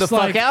then you zone Monique's the fuck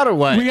like, out or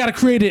what? "We got to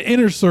create an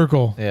inner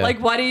circle." Yeah.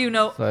 Like, why do you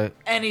know like-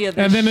 any of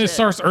this And then it shit?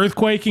 starts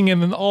earthquaking,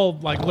 and then all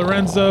like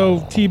Lorenzo,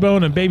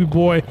 T-Bone, and Baby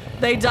Boy,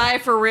 They die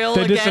for real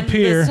They again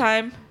disappear. this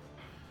time.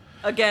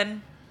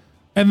 Again.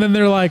 and then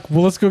they're like,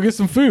 "Well, let's go get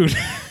some food."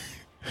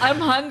 I'm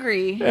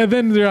hungry. And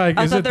then they're like,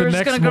 I "Is thought it they the were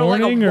just next gonna go to, like,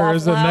 a morning or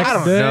is it Waffle next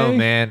House. I don't day?" know,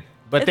 man.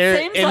 But It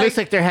seems it like- looks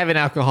like they're having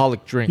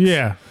alcoholic drinks.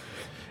 Yeah.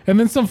 And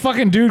then some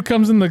fucking dude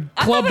comes in the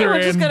I club thought they they're were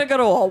just in. gonna go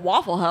to a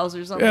Waffle House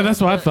or something. Yeah, that's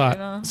what I but, thought. you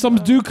know. Some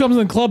dude comes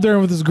in the club there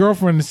with his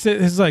girlfriend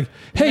and he's like,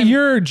 "Hey,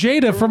 you're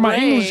Jada from my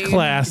Ray. English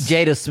class."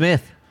 Jada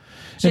Smith.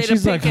 And Jada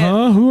she's like, Pinkett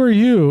 "Huh? Who are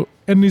you?"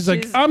 And he's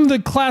like, She's "I'm the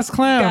class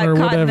clown got or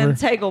caught in whatever."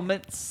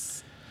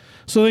 entanglements.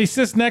 So he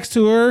sits next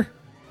to her,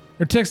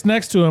 or texts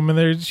next to him,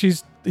 and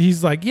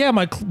he's like, "Yeah,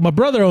 my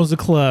brother owns a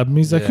club." And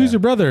he's like, Yeah. "Who's your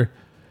brother?"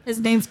 His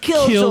name's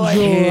Killjoy.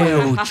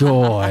 Killjoy.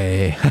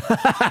 Joy.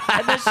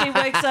 And then she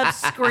wakes up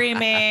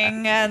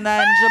screaming, and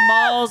then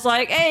Jamal's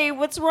like, "Hey,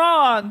 what's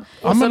wrong?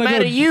 I'm the gonna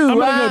matter go, you? I'm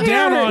gonna go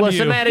down on What's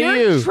you. the matter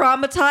You're you?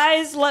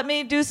 traumatized. Let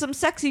me do some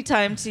sexy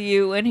time to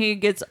you." And he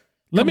gets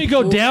Let me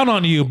go down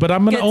on you, but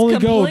I'm gonna Gets only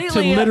go to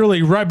completely-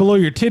 literally right below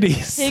your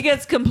titties. he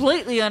gets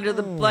completely under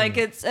the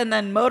blankets and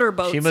then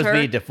motorboats She must her.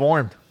 be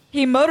deformed.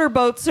 He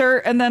motorboats her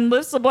and then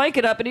lifts the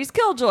blanket up, and he's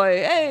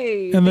Killjoy.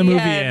 Hey, And the movie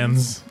end.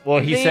 ends. Well,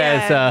 he The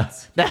says, end.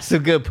 that's a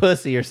good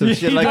pussy or some Yeah,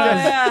 shit he like Oh,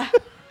 that.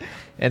 yeah.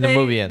 And the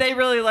movie ends. They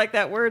really like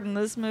that word in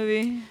this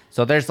movie.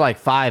 So there's like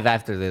 5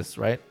 after this,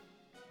 right?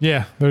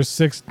 Yeah, there's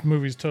 6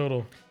 movies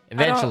total.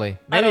 Eventually.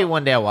 I Maybe don't-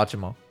 one day I'll watch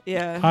them all.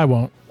 Yeah. I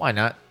won't. Why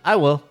not? I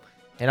will.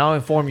 And I'll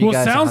inform you Well,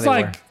 guys. it sounds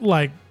on how they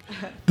like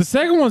the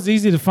second one's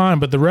easy to find,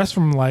 but the rest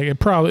from like it's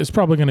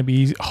probably going to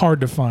be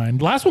hard to find.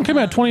 The last one came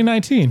out in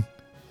 2019.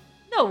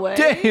 No way. were.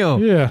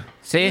 Damn. Yeah,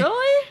 See?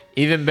 Really?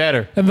 Even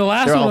better. and the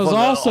last They're one all was fucking-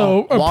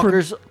 also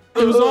Walkers.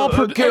 it was all It's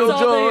all the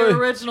Killjoy.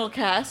 original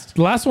cast.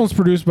 the last one's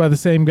produced by the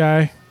same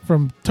guy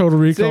from Total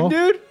Recall.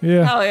 Same dude?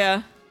 Yeah, Oh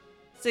yeah.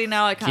 See,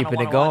 now I kind of Keeping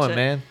want it to watch going, it.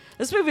 man.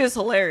 This movie is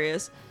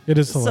hilarious. it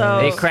is So-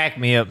 hilarious. It cracked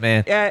me up,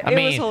 man. Yeah, I it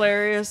mean, was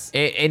hilarious.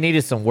 It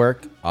needed some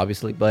work,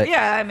 obviously, but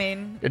Yeah, I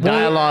mean, the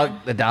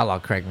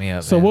dialogue cracked me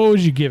up. So man. what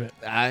would you give it?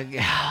 I'm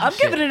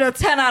giving it a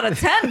 10 out of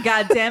 10.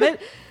 God damn it!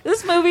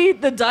 This movie,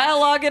 the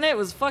dialogue in it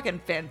was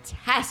fucking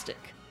fantastic.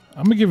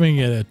 I'm giving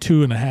it a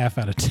 2.5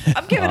 out of 10.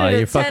 I'm giving Oh, it a you're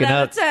 10 fucking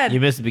out up. of 10. You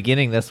missed the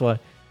beginning. That's why.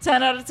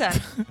 10 out of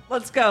 10.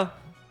 Let's go.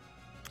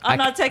 I'm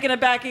not taking it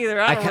back either.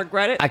 I don't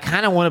regret it. I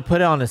kind of want to put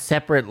it on a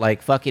separate,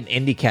 like, fucking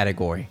indie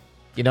category.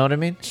 You know what I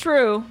mean?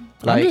 True.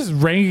 I'm Like, just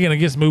ranking it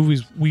against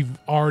movies we've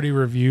already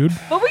reviewed.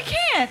 But we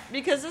can't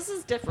because this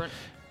is different.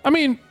 I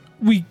mean,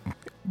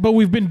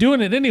 we've been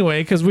doing it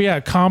anyway because we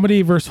got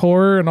comedy versus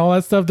horror and all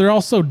that stuff. They're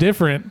all so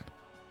different.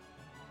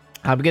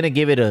 I'm gonna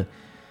give it a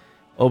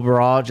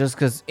overall just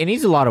because it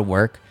needs a lot of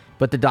work,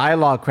 but the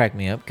dialogue cracked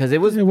me up because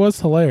it was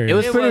hilarious. it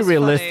was It pretty was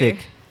realistic.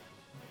 funny.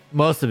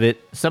 Most of it,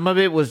 some of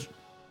it was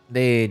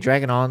they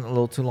dragging on a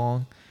little too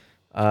long.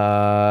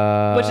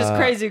 Which is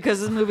crazy because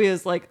this movie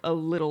is like a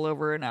little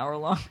over an hour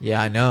long.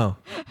 Yeah, I know.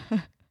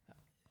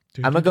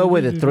 I'm gonna go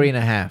with a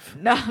 3.5.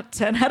 No,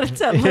 10 out of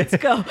 10. Let's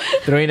go.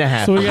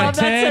 3.5. So we I'm got not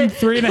 10,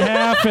 saying-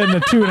 3.5, and a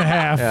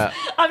 2.5. Yeah.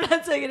 I'm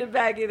not taking it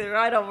back either.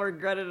 I don't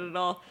regret it at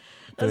all.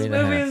 This 3.5.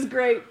 movie is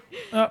great.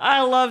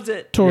 I loved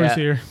it. Tori's Yeah.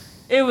 here.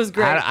 It was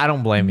great. I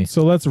don't blame you.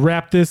 So let's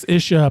wrap this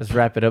ish up. Let's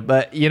wrap it up.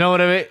 But you know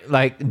what I mean?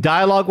 Like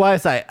dialogue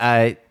wise,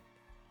 I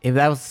if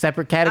that was a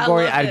separate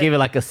category, loved I'd it. give it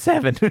like a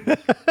 7.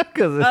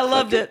 I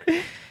loved it.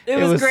 It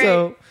was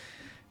great.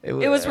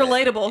 It was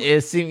relatable.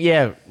 It seemed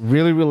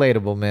really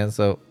relatable, man.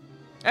 So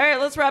All right,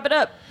 let's wrap it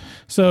up.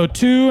 So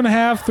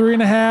 2.5,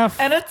 3.5,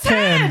 And a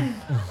 10.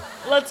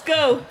 Let's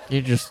go.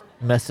 you're just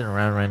messing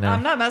around right now.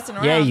 I'm not messing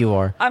around. Yeah, you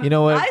are. You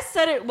know what? I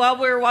said it while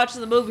we were watching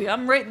the movie.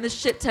 I'm rating this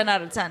shit 10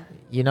 out of 10.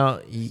 You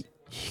know,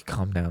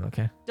 calm down,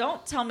 okay?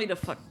 Don't tell me to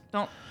fuck.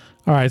 Don't.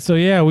 All right. So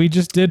yeah, we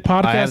just did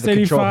have podcast the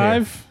control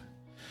 85.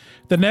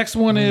 The next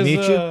one is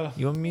Mute you?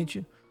 You want me to mute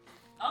you?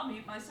 I'll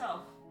mute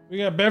myself. we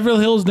got Beverly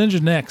Hills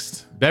Ninja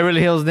next.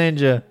 Beverly Hills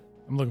Ninja.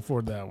 I'm looking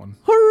forward to that one.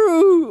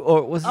 Hooroo!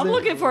 Or what's I'm it?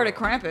 looking forward to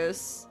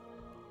Krampus.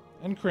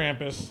 And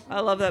Krampus. I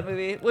love that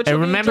movie. Which Hey,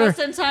 will remember- be just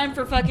in time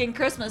for fucking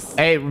Christmas.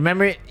 Hey,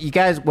 remember, you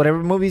guys, whatever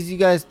movies you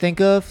guys think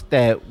of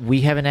that we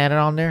haven't added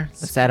on there,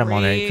 let's add them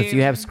on there because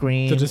you have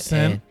Scream, The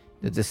Descent. and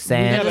The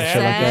Descent, The and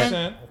shit like that.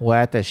 Descent. We'll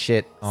add that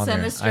shit on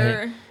Sinister.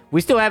 there. We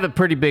still have a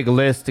pretty big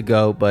list to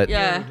go, but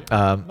Yeah.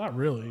 Not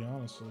really,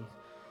 honestly.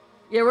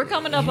 Yeah, we're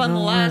coming up on the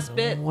last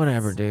bit.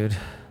 Whatever, dude.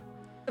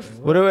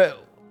 What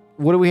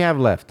do we have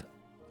left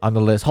on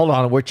the list? Hold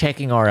on, we're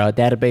checking our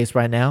database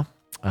right now.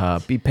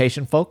 Be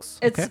patient, folks.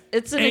 It's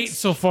an 8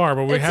 so far,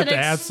 but we it's have an to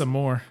add some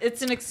more.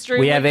 It's an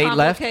extremely have 8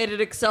 left?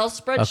 complicated Excel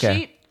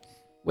spreadsheet.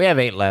 We have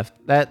 8 left.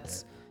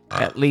 That's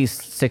at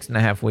least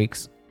 6.5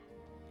 weeks.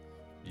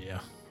 Yeah.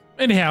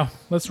 Anyhow,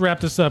 let's wrap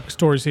this up.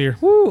 Tori's here.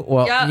 Woo.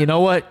 Well, Yeah. you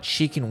know what?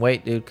 She can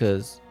wait, dude,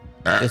 because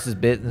this is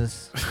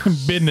business.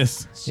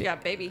 Business. She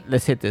got baby.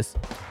 Let's hit this.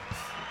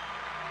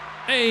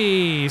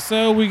 Hey,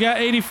 so we got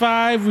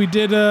 85. We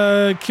did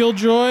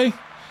Killjoy.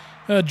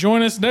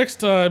 Join us next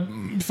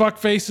time, fuck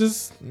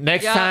faces.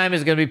 Next Yeah. time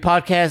is going to be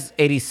podcast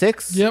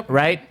 86. Yep.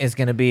 Right? It's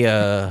going to be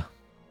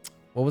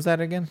what was that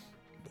again?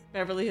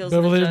 Beverly Hills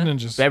Beverly Ninja.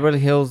 Hills Ninjas. Beverly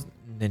Hills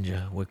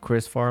Ninja with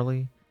Chris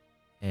Farley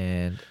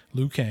and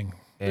Liu Kang.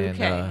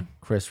 Kang.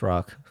 Chris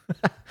Rock.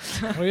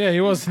 Oh yeah,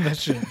 he was in that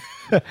shit.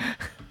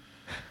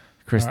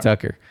 Chris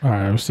Tucker. All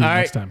right, we'll see you All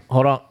next right. time.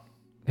 Hold on.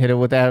 Hit it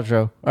with the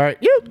outro. All right.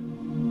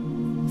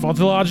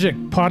 Faulty Logic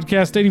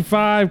Podcast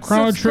 85.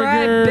 Chrono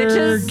Subscribe, Trigger.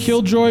 bitches.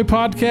 Killjoy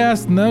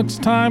Podcast.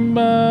 Next time.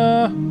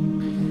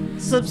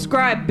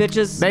 Subscribe,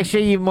 bitches. Make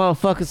sure you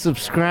motherfuckers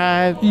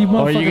subscribe, You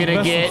or you're motherfuckers gonna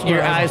best get your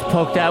subscribe. eyes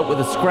poked out with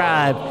a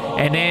scribe,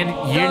 and then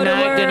you're to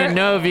not where- gonna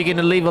know if you're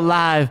gonna leave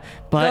alive. Go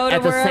But to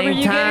at the wherever same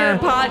you get your time,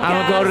 I'm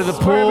gonna go to the podcasts,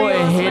 pool wherever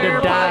and you hit listen to a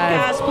your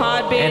dive, podcast,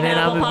 Podbean, and then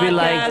I'm Apple gonna be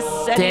like,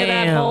 Podcasts, any of that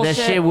damn, that bullshit.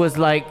 shit was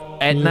like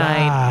at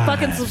night.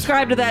 Fucking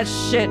subscribe to that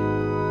shit.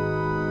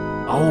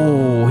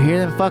 Oh, hear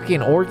them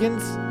fucking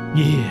organs?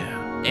 Yeah.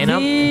 And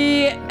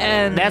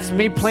And that's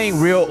me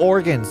playing real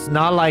organs,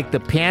 not like the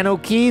piano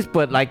keys,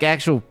 but like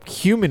actual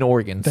human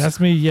organs. That's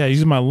me. Yeah,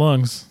 using my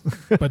lungs.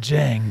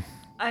 Bajang.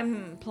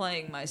 I'm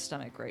playing my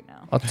stomach right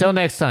now. Until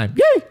next time.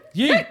 Yay!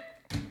 Yeah.